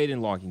to be played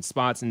and logging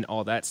spots and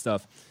all that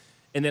stuff.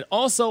 And then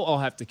also, I'll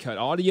have to cut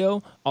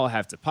audio. I'll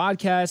have to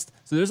podcast.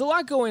 So there's a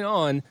lot going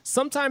on.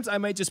 Sometimes I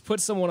might just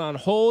put someone on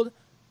hold,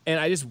 and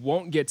I just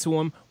won't get to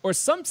them. Or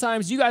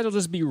sometimes you guys will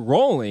just be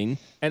rolling,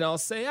 and I'll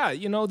say,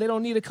 they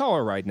don't need a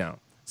caller right now.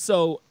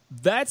 So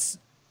that's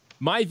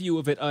my view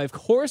of it. Of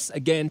course,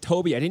 again,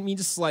 Toby, I didn't mean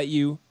to slight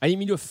you. I didn't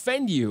mean to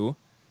offend you.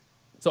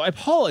 So I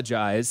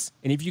apologize.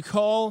 And if you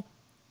call,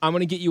 I'm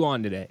going to get you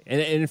on today.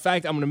 And in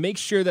fact, I'm going to make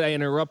sure that I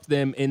interrupt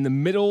them in the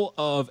middle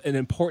of an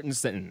important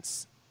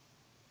sentence.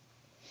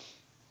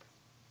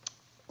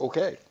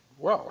 Okay.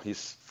 Well,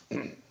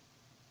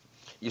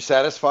 you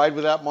satisfied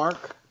with that,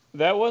 Mark?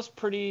 That was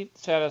pretty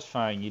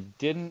satisfying. You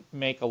didn't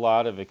make a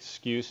lot of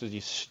excuses.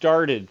 You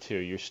started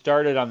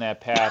on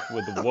that path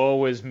with the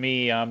woe is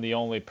me, I'm the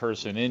only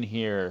person in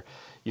here.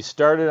 you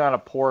started on a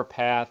poor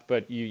path,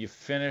 but you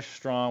finished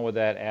strong with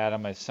that,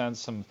 Adam. I sense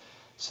some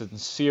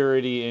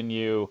sincerity in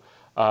you.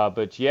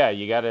 But yeah,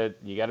 you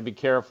gotta be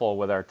careful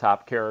with our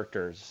top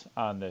characters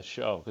on this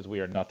show because we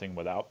are nothing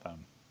without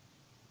them.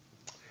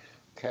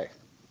 Okay.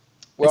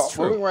 Well,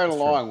 moving right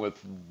along with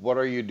What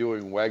Are You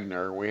Doing,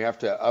 Wegner, we have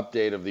to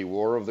update of the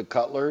War of the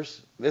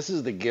Cutlers. This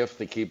is the gift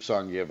that keeps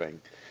on giving.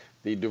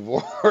 The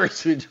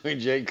divorce between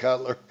Jay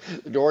Cutler,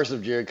 the divorce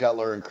of Jay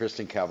Cutler and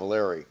Kristen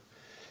Cavallari.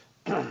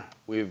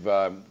 We've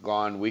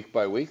gone week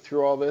by week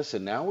through all this,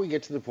 and now we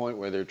get to the point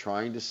where they're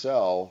trying to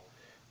sell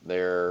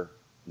their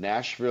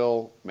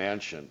Nashville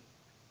mansion.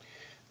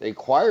 They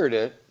acquired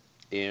it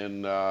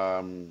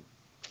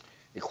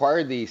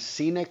acquired the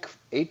scenic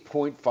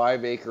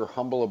 8.5 acre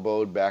humble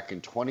abode back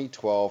in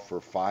 2012 for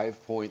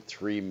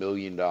 $5.3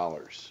 million.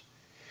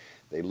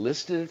 They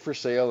listed it for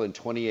sale in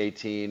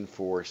 2018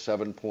 for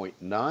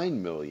 $7.9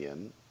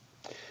 million.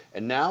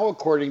 And now,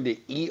 according to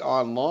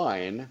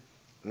E-Online,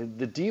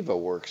 the diva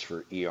works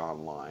for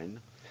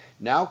E-Online.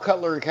 Now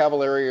Cutler and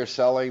Cavallari are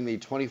selling the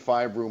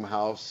 25-room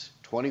house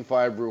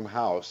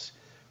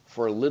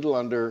for a little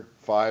under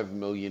 $5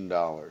 million.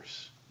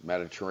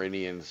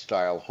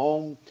 Mediterranean-style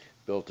home,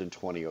 built in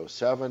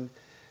 2007,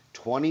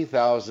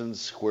 20,000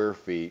 square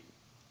feet,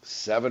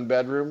 7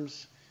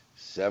 bedrooms,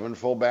 7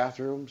 full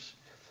bathrooms,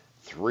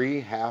 3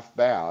 half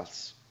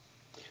baths.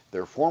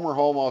 Their former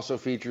home also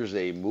features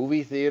a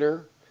movie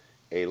theater,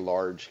 a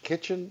large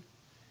kitchen,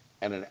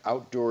 and an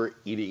outdoor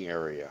eating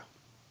area.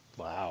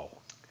 Wow.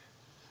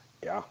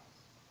 Yeah.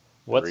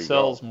 What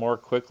sells more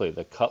quickly,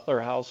 the Cutler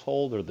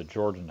household or the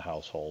Jordan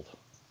household?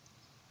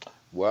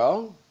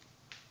 Well,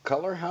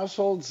 Cutler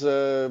household's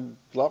a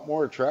lot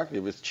more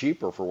attractive. It's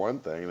cheaper for one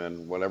thing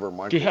than whatever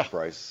Michael's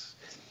price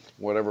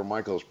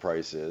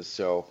is.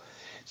 So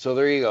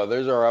there you go.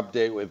 There's our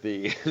update with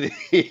the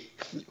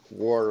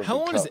War of the Cutlers. How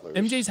long is it?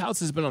 MJ's house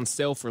has been on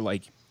sale for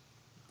like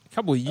a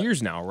couple of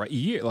years now, right?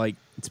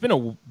 It's been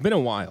a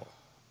while.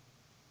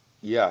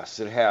 Yes,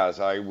 it has.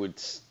 I would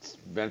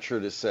venture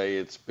to say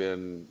it's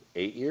been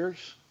 8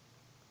 years.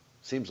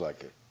 Seems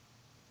like it.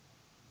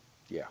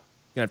 Yeah.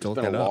 You have to look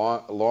that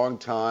up. It's been a long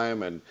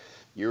time, and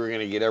you were going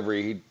to get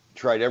he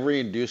tried every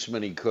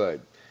inducement he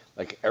could.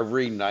 Like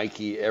every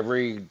Nike,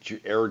 every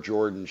Air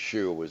Jordan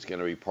shoe was going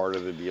to be part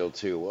of the deal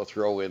too. We'll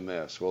throw in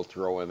this, we'll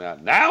throw in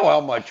that. Now how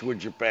much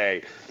would you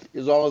pay?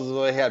 As long as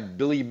they had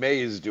Billy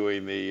Mays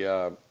doing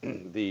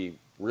the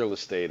real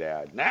estate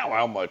ad. Now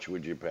how much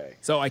would you pay?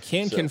 So I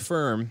can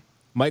confirm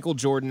Michael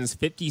Jordan's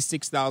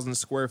 56,000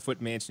 square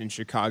foot mansion in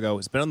Chicago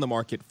has been on the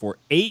market for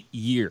 8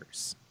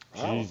 years.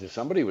 Wow,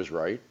 somebody was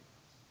right.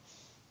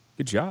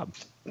 Good job.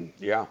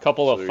 Yeah. A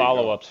couple of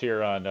follow-ups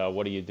here on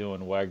What Are You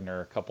Doing,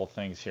 Wegner? A couple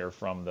things here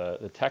from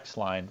the text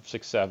line,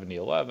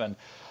 67011.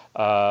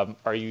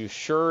 Are you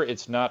sure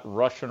it's not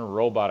Russian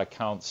robot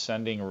accounts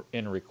sending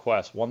in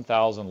requests?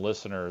 1,000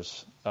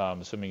 listeners,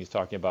 assuming he's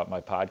talking about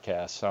my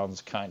podcast,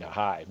 sounds kind of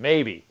high.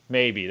 Maybe.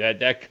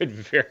 That could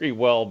very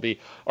well be.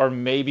 Or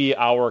maybe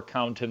our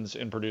accountants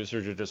and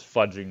producers are just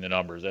fudging the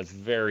numbers. That's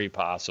very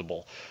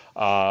possible.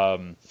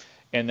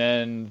 And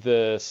then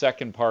the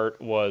second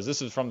part was,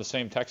 this is from the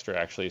same texter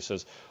actually, it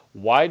says,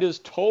 why does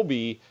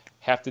Toby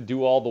have to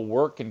do all the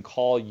work and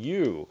call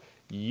you?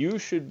 You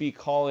should be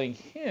calling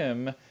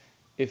him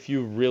if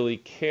you really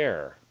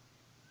care.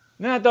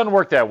 Nah, it doesn't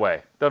work that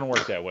way. Doesn't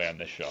work that way on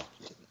this show.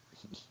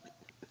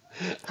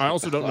 I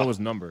also don't know his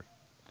number.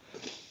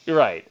 You're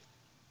right.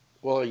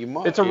 Well, you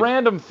might. It's a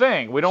random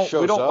thing. We don't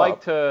like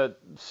up. to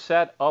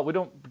set up. We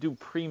don't do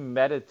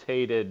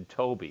premeditated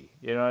Toby.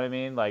 You know what I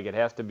mean? Like it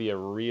has to be a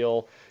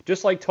real.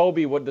 Just like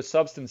Toby, what the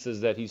substances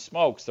that he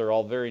smokes, they're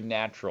all very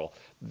natural.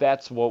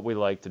 That's what we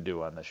like to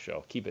do on this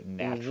show. Keep it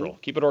natural.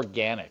 Keep it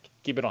organic.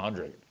 Keep it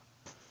 100.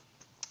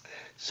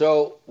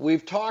 So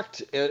we've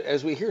talked,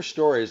 as we hear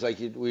stories, like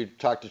we've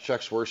talked to Chuck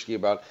Swirsky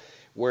about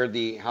how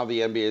the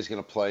NBA is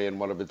going to play in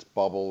one of its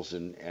bubbles,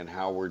 and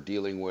how we're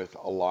dealing with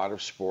a lot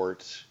of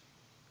sports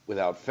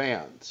without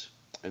fans.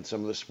 And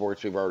some of the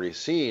sports we've already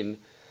seen,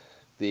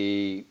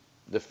 the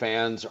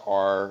fans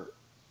are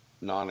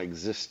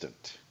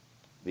non-existent.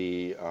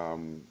 The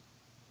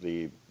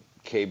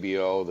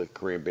KBO, the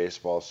Korean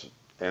baseball,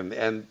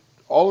 and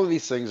all of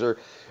these things are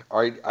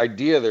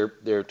idea.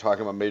 They're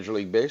talking about Major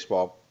League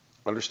Baseball.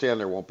 Understand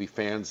there won't be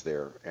fans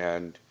there.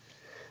 And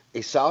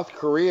a South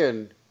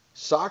Korean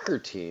soccer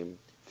team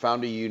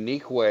found a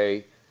unique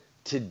way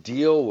to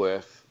deal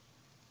with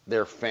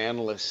their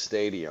fanless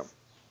stadium.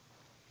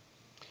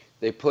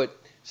 They put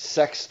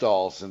sex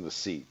dolls in the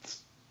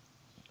seats.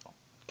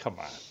 Come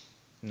on.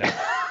 No.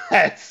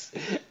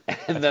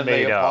 And then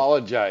they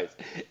apologize.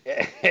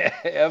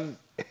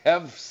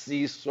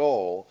 FC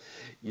Seoul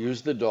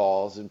used the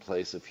dolls in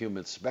place of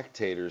human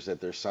spectators at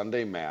their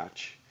Sunday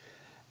match,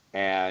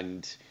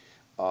 and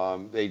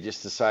they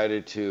just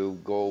decided to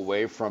go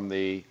away from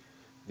the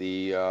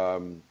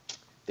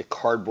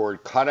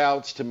cardboard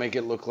cutouts to make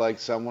it look like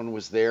someone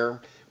was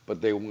there,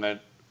 but they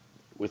went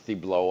with the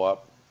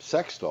blow-up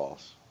sex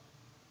dolls.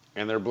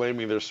 And they're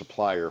blaming their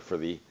supplier for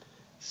the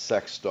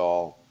sex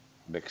doll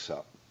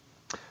mix-up.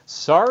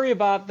 Sorry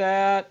about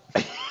that.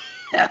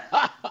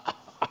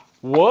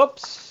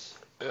 Whoops.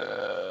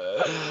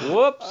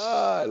 Whoops.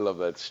 I love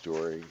that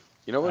story.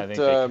 You know what? I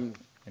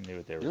knew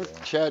what they were doing.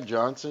 Chad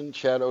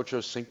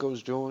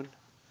Ochocinco's doing?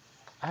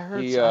 I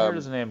heard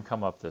his name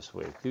come up this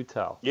week. Do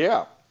tell.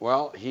 Yeah.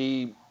 Well,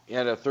 he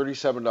had a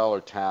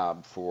 $37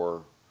 tab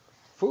for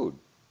food.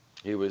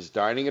 He was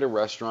dining at a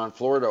restaurant.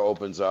 Florida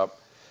opens up.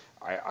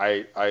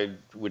 I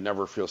would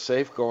never feel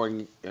safe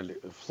going. And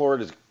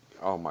Florida's,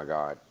 oh my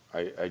God.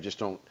 I just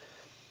don't.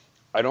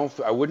 I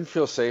wouldn't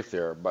feel safe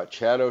there. But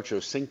Chad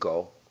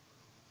Ochocinco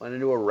went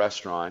into a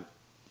restaurant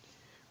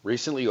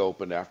recently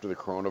opened after the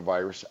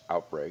coronavirus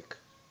outbreak,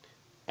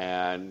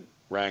 and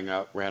ran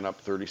up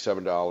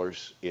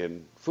 $37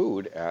 in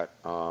food at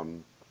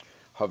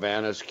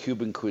Havana's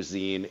Cuban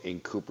Cuisine in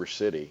Cooper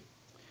City,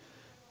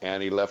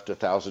 and he left a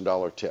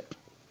 $1,000 tip.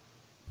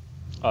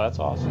 Oh, that's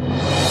awesome.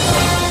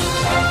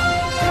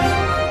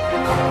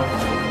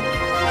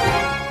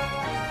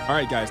 All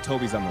right, guys,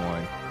 Toby's on the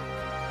line.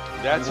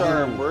 That's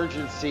our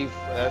emergency.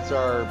 That's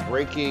our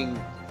breaking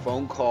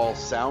phone call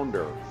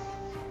sounder.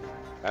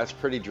 That's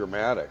pretty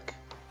dramatic.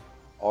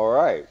 All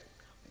right.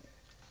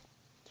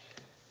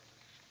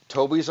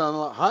 Toby's on the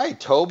line. Hi,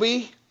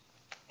 Toby.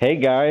 Hey,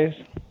 guys.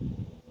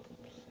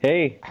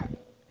 Hey.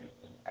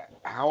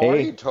 How are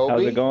you, Toby?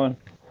 How's it going?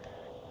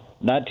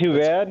 Not too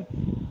bad.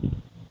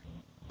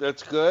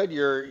 That's good.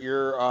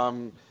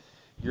 Your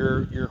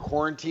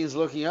quarantine's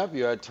looking up.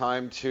 You had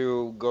time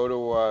to go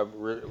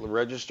to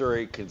register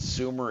a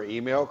consumer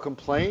email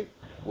complaint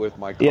with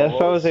my co-host.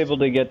 Yes, I was able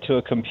to get to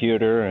a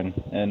computer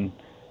and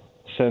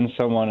send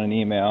someone an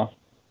email.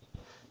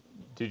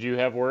 Did you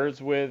have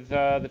words with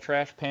the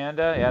Trash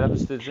Panda, Adam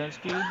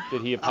Stadzinski?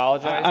 Did he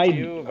apologize to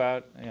you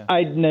about? Yeah.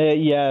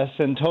 Yes,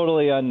 and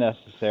totally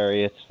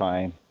unnecessary. It's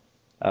fine.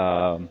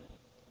 I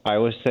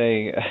was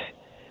saying,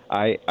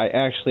 I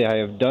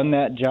have done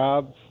that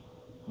job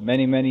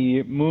many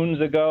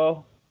moons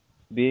ago.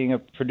 Being a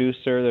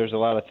producer, there's a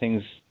lot of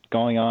things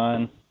going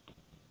on,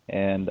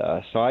 and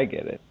so I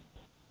get it.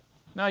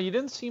 No, you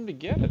didn't seem to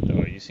get it,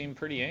 though. You seemed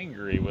pretty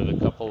angry with a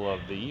couple of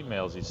the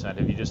emails you sent.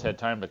 Have you just had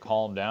time to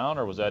calm down,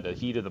 or was that the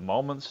heat of the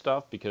moment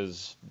stuff?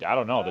 Because, I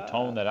don't know, the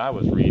tone that I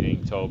was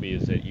reading, Toby,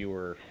 is that you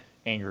were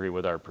angry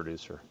with our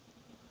producer.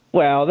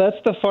 Well, that's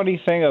the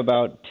funny thing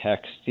about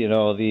text, the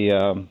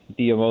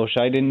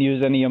emotion. I didn't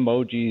use any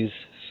emojis,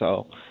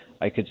 so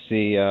I could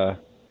see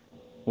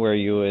where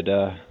you would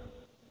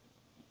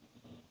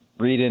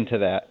read into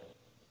that.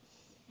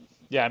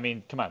 Yeah, I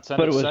mean, come on,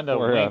 send a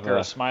wink or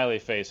a smiley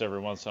face every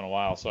once in a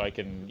while so I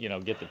can,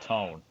 get the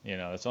tone.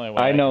 That's the only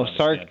way I know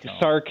can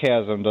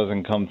sarcasm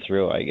doesn't come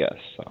through, I guess.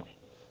 So.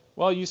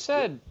 Well, you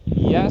said,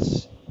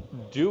 yes,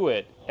 do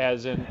it,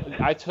 as in,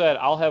 I said,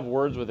 I'll have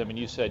words with him, and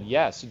you said,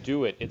 yes,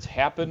 do it. It's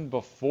happened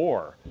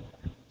before.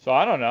 So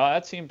I don't know,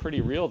 that seemed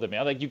pretty real to me.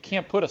 Like, you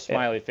can't put a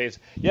smiley face.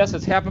 Yes,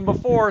 it's happened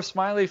before,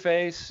 smiley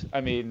face.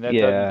 I mean,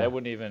 that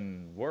wouldn't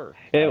even work.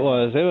 It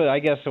was, I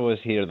guess it was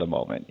heat of the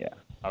moment, yeah.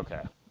 Okay,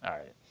 all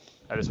right.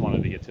 I just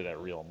wanted to get to that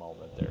real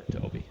moment there,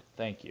 Toby.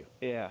 Thank you.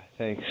 Yeah,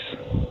 thanks.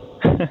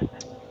 Do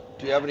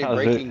you have any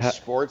breaking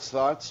sports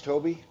thoughts,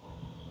 Toby?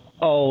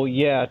 Oh,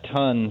 yeah,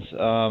 tons.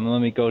 Let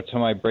me go to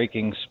my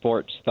breaking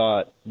sports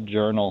thought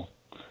journal.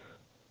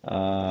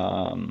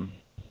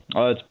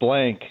 It's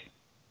blank.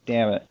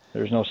 Damn it.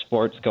 There's no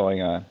sports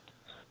going on.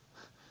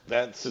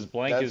 That's as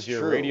blank as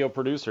your radio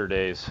producer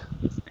days.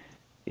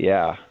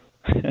 Yeah.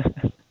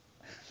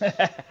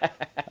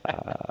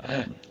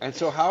 And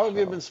so how have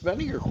you been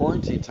spending your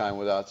quarantine time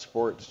without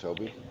sports,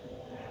 Toby?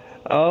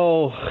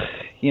 Oh,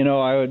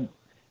 I would,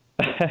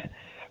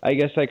 I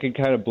guess I could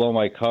kind of blow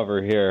my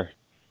cover here.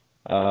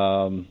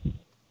 I'm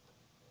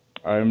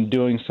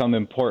doing some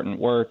important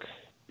work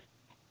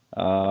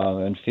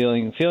and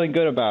feeling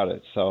good about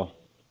it. So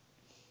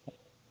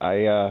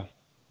I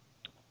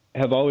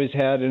have always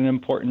had an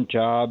important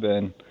job,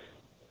 and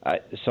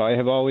so I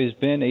have always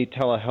been a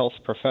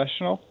telehealth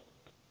professional.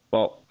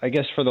 Well, I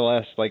guess for the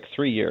last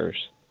 3 years.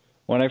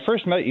 When I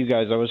first met you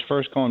guys, I was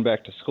first going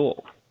back to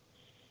school,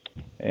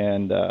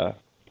 and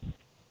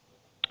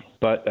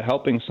but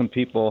helping some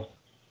people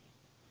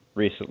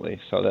recently,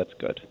 so that's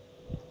good.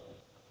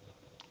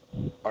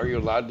 Are you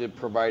allowed to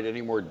provide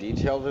any more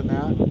detail than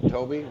that,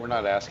 Toby? We're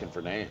not asking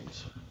for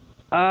names.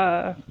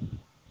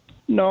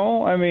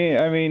 No, I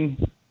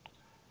mean,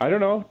 I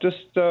don't know.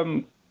 Just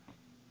so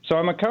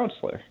I'm a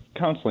counselor,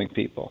 counseling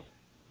people,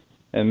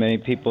 and many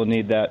people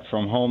need that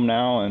from home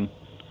now, and.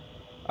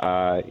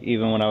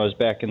 Even when I was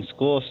back in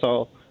school,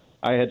 so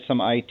I had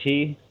some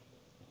IT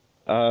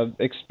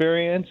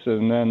experience,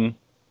 and then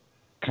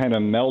kind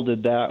of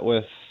melded that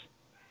with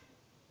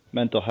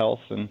mental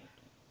health and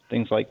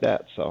things like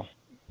that. So,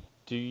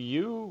 do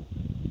you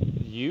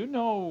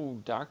know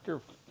Dr.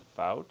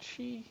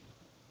 Fauci?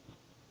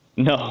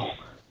 No,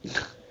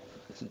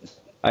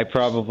 I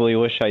probably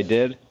wish I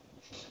did.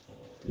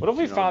 What if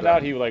we found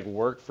out he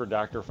worked for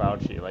Dr.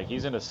 Fauci?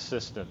 He's an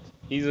assistant.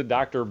 He's a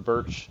Dr.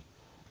 Birch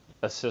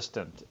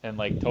assistant, and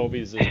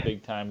Toby's this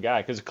big time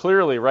guy, because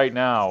clearly right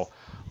now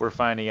we're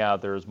finding out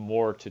there's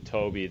more to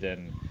Toby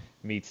than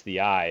meets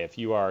the eye. If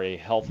you are a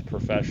health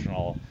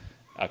professional,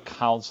 a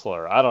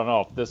counselor, I don't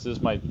know if this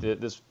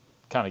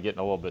kind of getting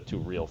a little bit too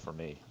real for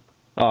me.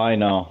 Oh, I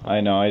know.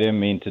 I didn't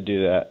mean to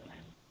do that.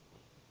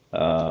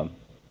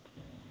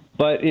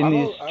 But in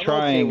these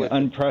trying,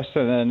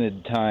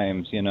 unprecedented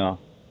times, you know.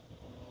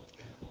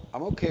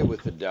 I'm okay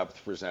with the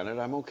depth presented.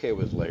 I'm okay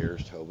with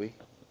layers, Toby.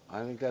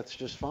 I think that's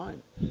just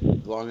fine.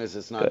 As long as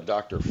it's not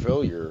Dr.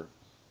 Phil you're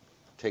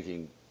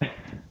taking,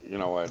 you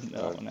know, a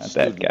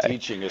student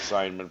teaching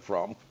assignment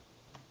from.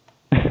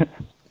 Okay.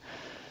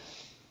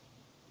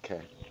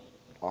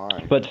 All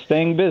right. But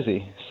staying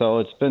busy. So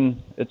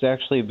it's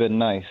actually been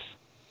nice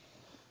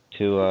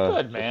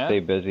to stay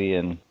busy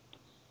and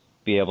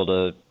be able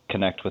to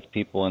connect with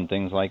people and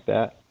things like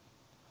that,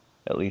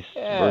 at least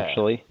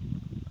virtually.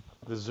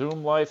 The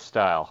Zoom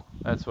lifestyle.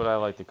 That's what I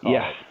like to call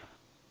it.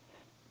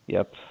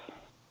 Yep.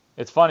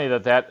 It's funny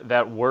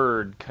that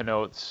word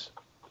connotes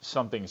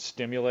something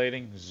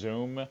stimulating,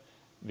 Zoom.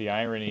 The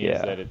irony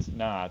is that it's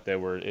not,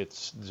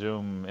 it's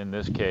Zoom in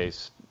this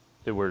case,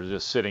 that we're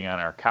just sitting on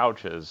our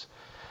couches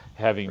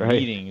having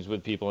meetings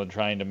with people and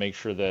trying to make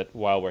sure that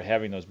while we're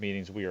having those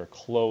meetings, we are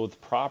clothed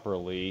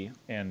properly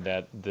and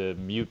that the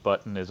mute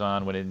button is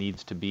on when it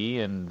needs to be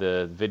and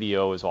the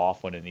video is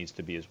off when it needs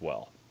to be as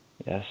well.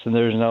 Yes, and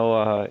there's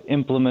no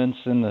implements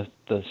in the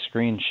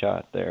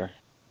screenshot there.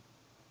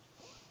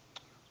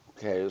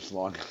 Okay, as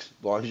long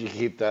as you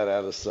keep that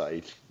out of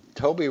sight.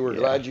 Toby, we're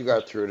glad you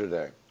got through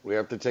today. We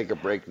have to take a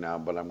break now,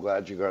 but I'm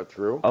glad you got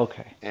through.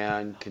 Okay.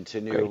 And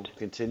continue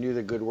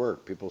the good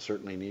work. People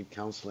certainly need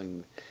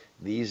counseling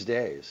these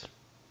days.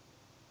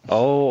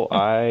 Oh,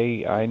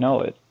 I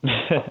know it.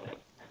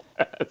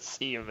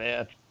 See you,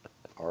 man.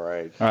 All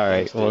right. All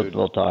right. Thanks,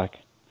 we'll talk.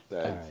 All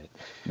right.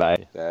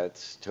 Bye.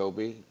 That's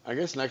Toby. I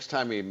guess next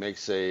time he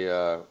makes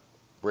a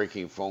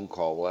breaking phone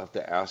call, we'll have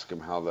to ask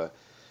him how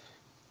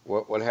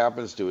what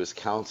happens to his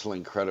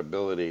counseling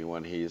credibility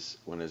when his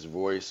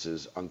voice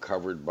is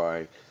uncovered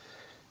by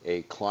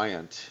a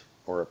client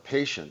or a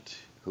patient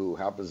who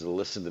happens to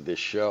listen to this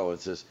show and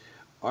says,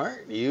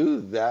 "Aren't you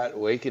that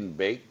wake and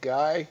bake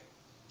guy?"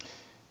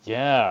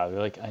 Yeah, they're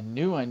like, I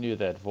knew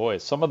that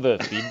voice. Some of the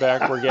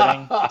feedback we're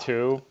getting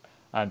too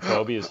on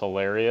Toby is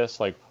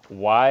hilarious. Like,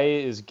 why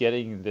is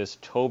getting this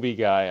Toby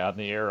guy on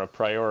the air a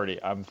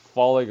priority? I'm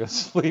falling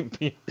asleep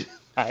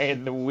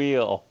behind the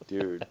wheel.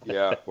 Dude,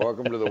 yeah.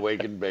 Welcome to the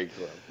Wake and Bake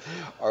Club.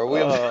 All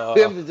right,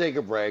 we have to take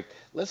a break.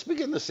 Let's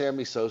begin the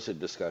Sammy Sosa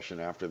discussion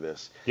after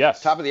this.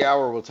 Yes. Top of the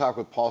hour, we'll talk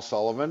with Paul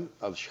Sullivan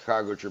of the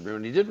Chicago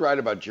Tribune. He did write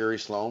about Jerry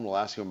Sloan. We'll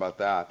ask him about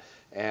that.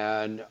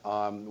 And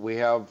we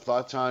have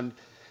thoughts on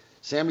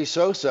Sammy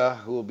Sosa,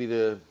 who will be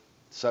the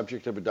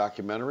subject of a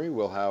documentary.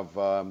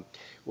 We'll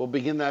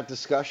begin that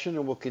discussion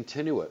and we'll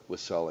continue it with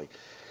Sully.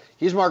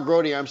 He's Mark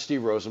Grody. I'm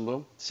Steve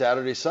Rosenblum.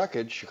 Saturday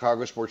Suckage,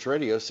 Chicago Sports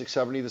Radio,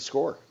 670 The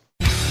Score.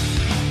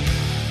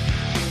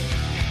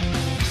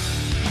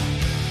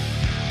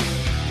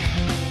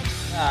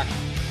 Back.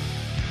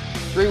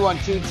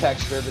 312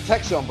 Texter. The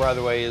Text Zone, by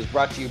the way, is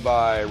brought to you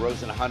by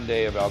Rosen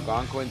Hyundai of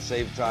Algonquin.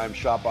 Save time,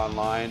 shop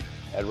online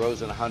at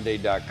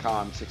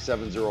rosenhyundai.com,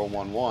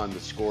 67011. The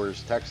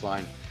Score's text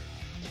line.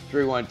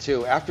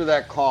 312. After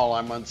that call,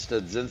 I'm on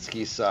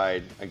Studzinski's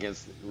side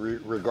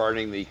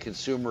regarding the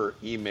consumer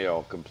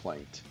email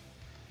complaint.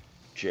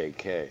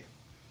 JK.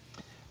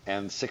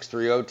 And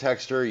 630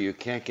 Texter, you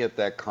can't get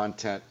that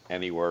content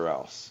anywhere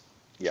else.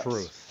 Yes.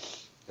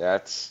 Truth.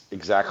 That's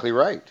exactly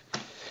right.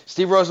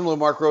 Steve Rosenblum,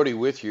 Mark Grody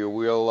with you.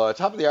 We'll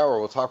top of the hour,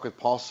 we'll talk with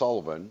Paul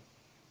Sullivan,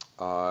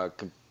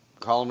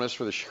 columnist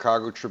for the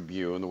Chicago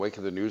Tribune, the Wake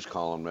of the News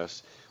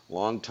columnist,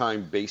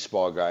 longtime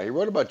baseball guy. He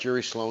wrote about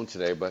Jerry Sloan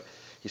today, but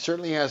he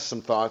certainly has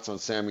some thoughts on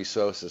Sammy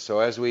Sosa. So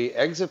as we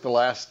exit The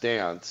Last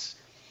Dance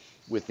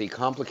with the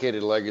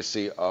complicated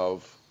legacy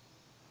of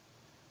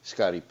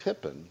Scottie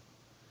Pippen,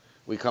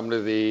 we come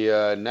to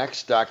the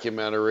next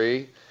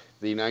documentary,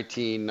 the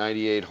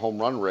 1998 home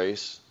run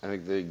race. I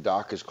think the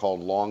doc is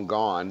called Long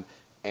Gone,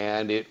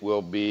 and it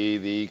will be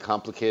the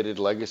complicated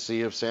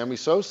legacy of Sammy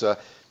Sosa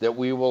that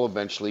we will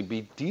eventually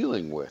be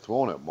dealing with,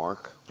 won't it,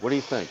 Mark? What do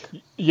you think?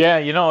 Yeah,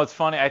 it's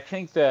funny. I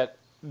think that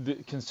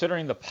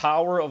considering the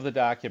power of the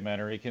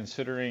documentary,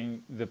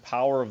 considering the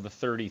power of the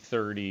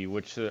 30-30,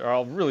 which are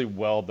all really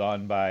well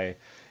done by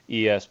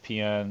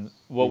ESPN,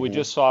 what we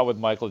just saw with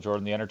Michael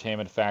Jordan, the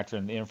entertainment factor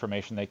and the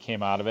information that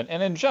came out of it,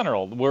 and in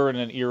general, we're in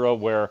an era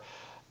where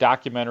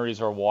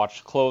documentaries are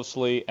watched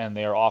closely and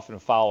they are often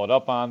followed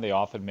up on. They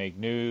often make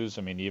news.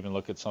 I mean, you even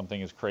look at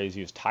something as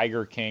crazy as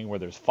Tiger King where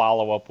there's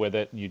follow-up with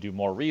it and you do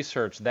more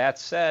research. That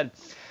said,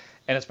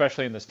 and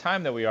especially in this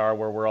time that we are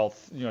where we're all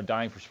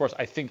dying for sports,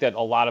 I think that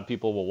a lot of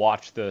people will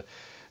watch the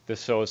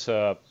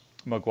Sosa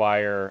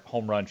McGwire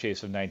home run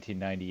chase of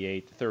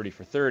 1998, 30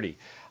 for 30.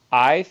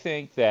 I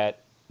think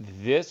that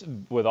this,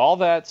 with all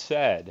that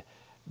said,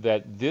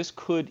 that this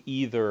could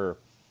either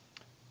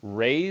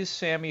raise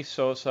Sammy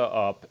Sosa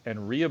up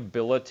and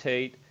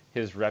rehabilitate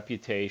his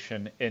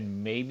reputation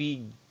and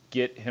maybe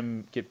get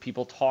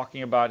people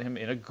talking about him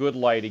in a good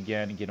light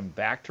again and get him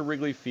back to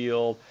Wrigley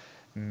Field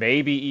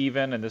maybe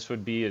even, and this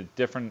would be a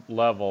different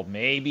level,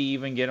 maybe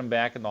even get him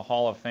back in the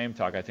Hall of Fame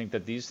talk. I think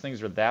that these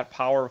things are that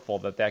powerful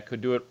that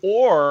could do it.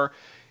 Or,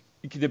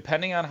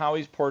 depending on how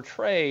he's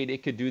portrayed,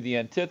 it could do the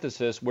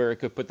antithesis where it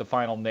could put the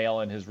final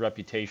nail in his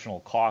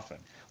reputational coffin,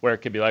 where it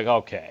could be like,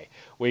 okay,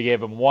 we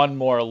gave him one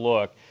more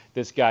look.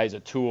 This guy's a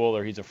tool,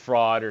 or he's a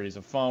fraud, or he's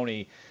a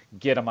phony.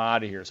 Get him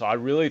out of here. So I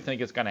really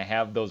think it's going to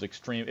have those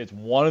extreme. It's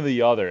one or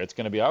the other. It's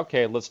going to be,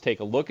 okay, let's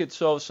take a look at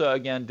Sosa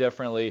again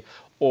differently,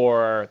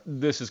 or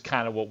this is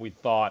kind of what we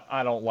thought.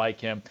 I don't like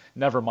him.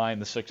 Never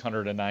mind the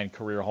 609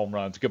 career home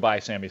runs. Goodbye,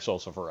 Sammy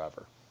Sosa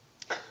forever.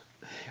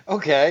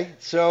 Okay,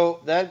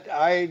 so that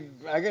I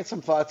got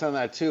some thoughts on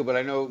that too, but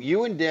I know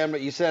you and Dan,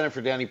 you sat in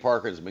for Danny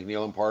Parkins,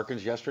 McNeil and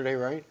Parkins yesterday,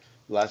 right?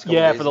 Last couple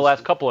days. For the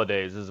last couple of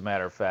days, as a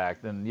matter of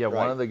fact. And right.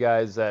 One of the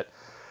guys that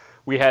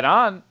we had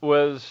on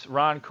was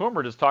Ron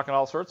Coomer, just talking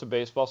all sorts of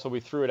baseball, so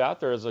we threw it out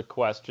there as a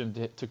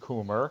question to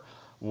Coomer.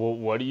 Well,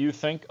 what do you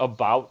think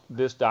about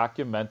this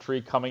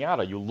documentary coming out?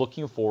 Are you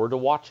looking forward to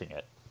watching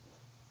it?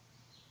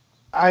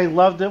 I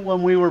loved it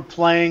when we were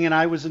playing, and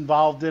I was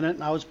involved in it,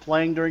 and I was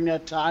playing during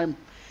that time.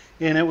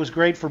 And it was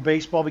great for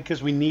baseball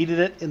because we needed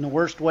it in the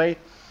worst way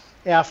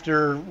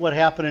after what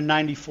happened in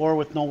 '94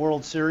 with no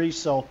World Series.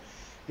 So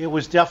it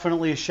was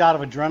definitely a shot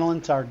of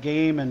adrenaline to our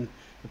game, and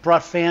it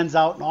brought fans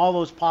out and all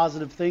those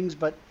positive things.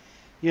 But,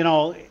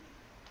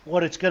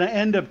 what it's going to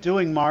end up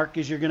doing, Mark,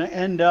 is you're going to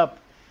end up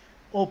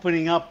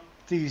opening up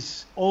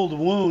these old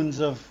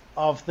wounds of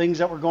things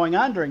that were going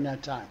on during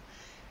that time.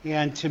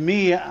 And to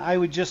me, I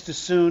would just as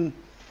soon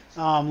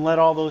let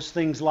all those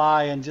things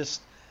lie and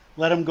just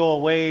let them go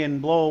away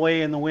and blow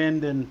away in the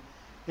wind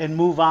and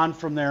move on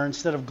from there,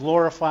 instead of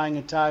glorifying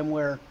a time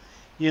where,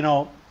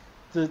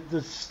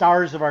 the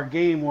stars of our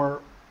game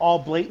were all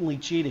blatantly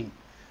cheating.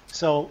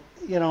 So,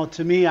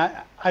 to me,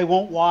 I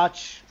won't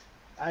watch.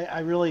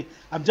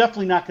 I'm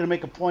definitely not going to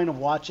make a point of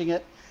watching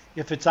it.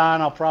 If it's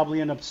on, I'll probably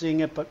end up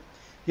seeing it. But,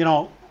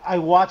 I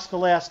watched The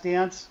Last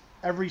Dance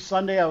every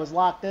Sunday. I was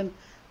locked in.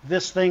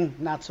 This thing,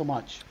 not so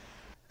much.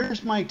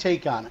 Here's my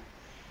take on it.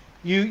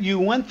 You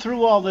went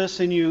through all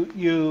this, and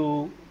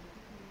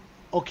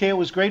okay, it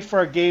was great for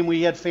our game.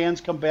 We had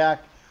fans come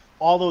back,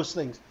 all those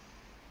things.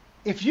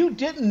 If you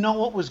didn't know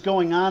what was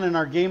going on in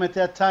our game at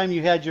that time,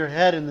 you had your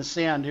head in the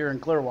sand here in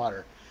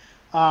Clearwater.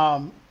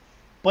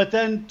 But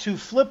then to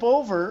flip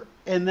over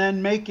and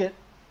then make it,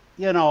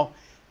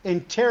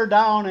 and tear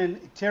down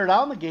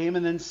the game,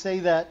 and then say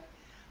that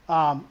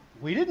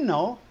we didn't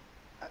know.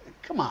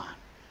 Come on,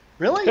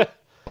 really?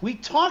 We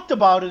talked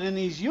about it in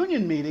these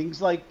union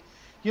meetings, like,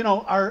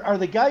 are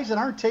the guys that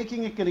aren't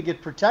taking it going to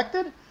get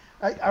protected?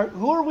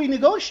 Who are we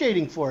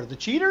negotiating for? The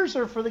cheaters,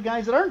 or for the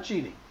guys that aren't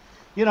cheating?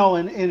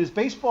 And is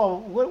baseball,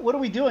 what are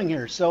we doing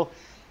here? So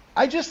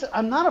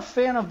I'm not a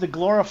fan of the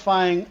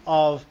glorifying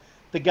of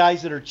the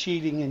guys that are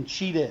cheating and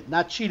cheated.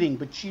 Not cheating,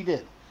 but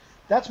cheated.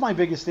 That's my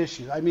biggest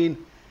issue. I mean,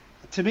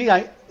 to me,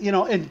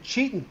 and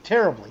cheating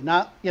terribly.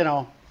 Not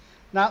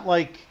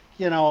like,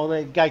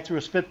 the guy threw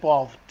a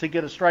spitball to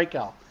get a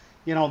strikeout.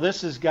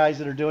 This is guys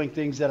that are doing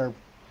things that are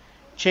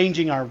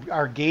changing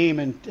our game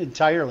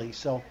entirely.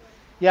 So,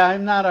 yeah,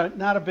 I'm not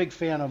a big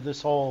fan of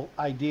this whole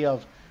idea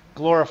of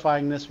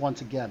glorifying this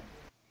once again.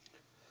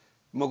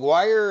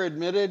 McGwire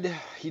admitted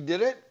he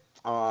did it,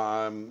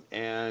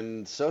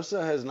 and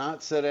Sosa has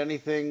not said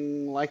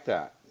anything like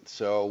that.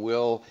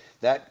 So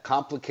that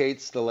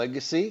complicates the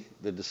legacy.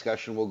 The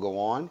discussion will go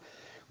on.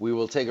 We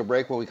will take a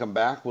break. When we come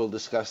back, we'll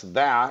discuss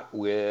that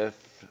with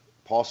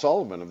Paul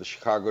Sullivan of the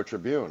Chicago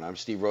Tribune. I'm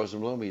Steve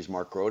Rosenblum. He's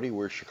Mark Grody.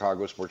 We're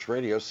Chicago Sports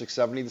Radio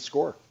 670 The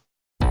Score.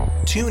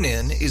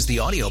 TuneIn is the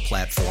audio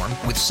platform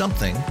with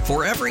something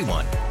for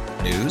everyone.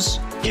 News.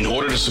 In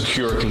order to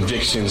secure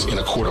convictions in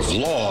a court of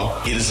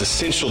law, it is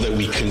essential that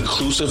we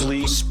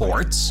conclusively.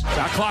 Sports.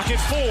 Got clock at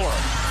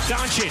 4.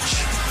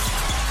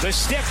 Doncic. The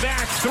step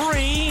back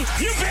 3.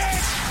 You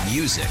bet.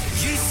 Music.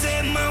 You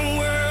set my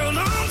world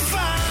on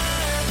fire.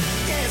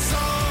 Yes,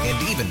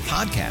 and even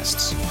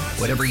podcasts.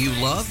 Whatever you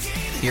love,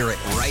 hear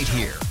it right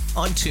here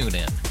on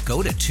TuneIn.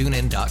 Go to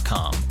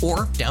TuneIn.com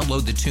or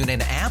download the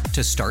TuneIn app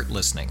to start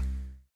listening.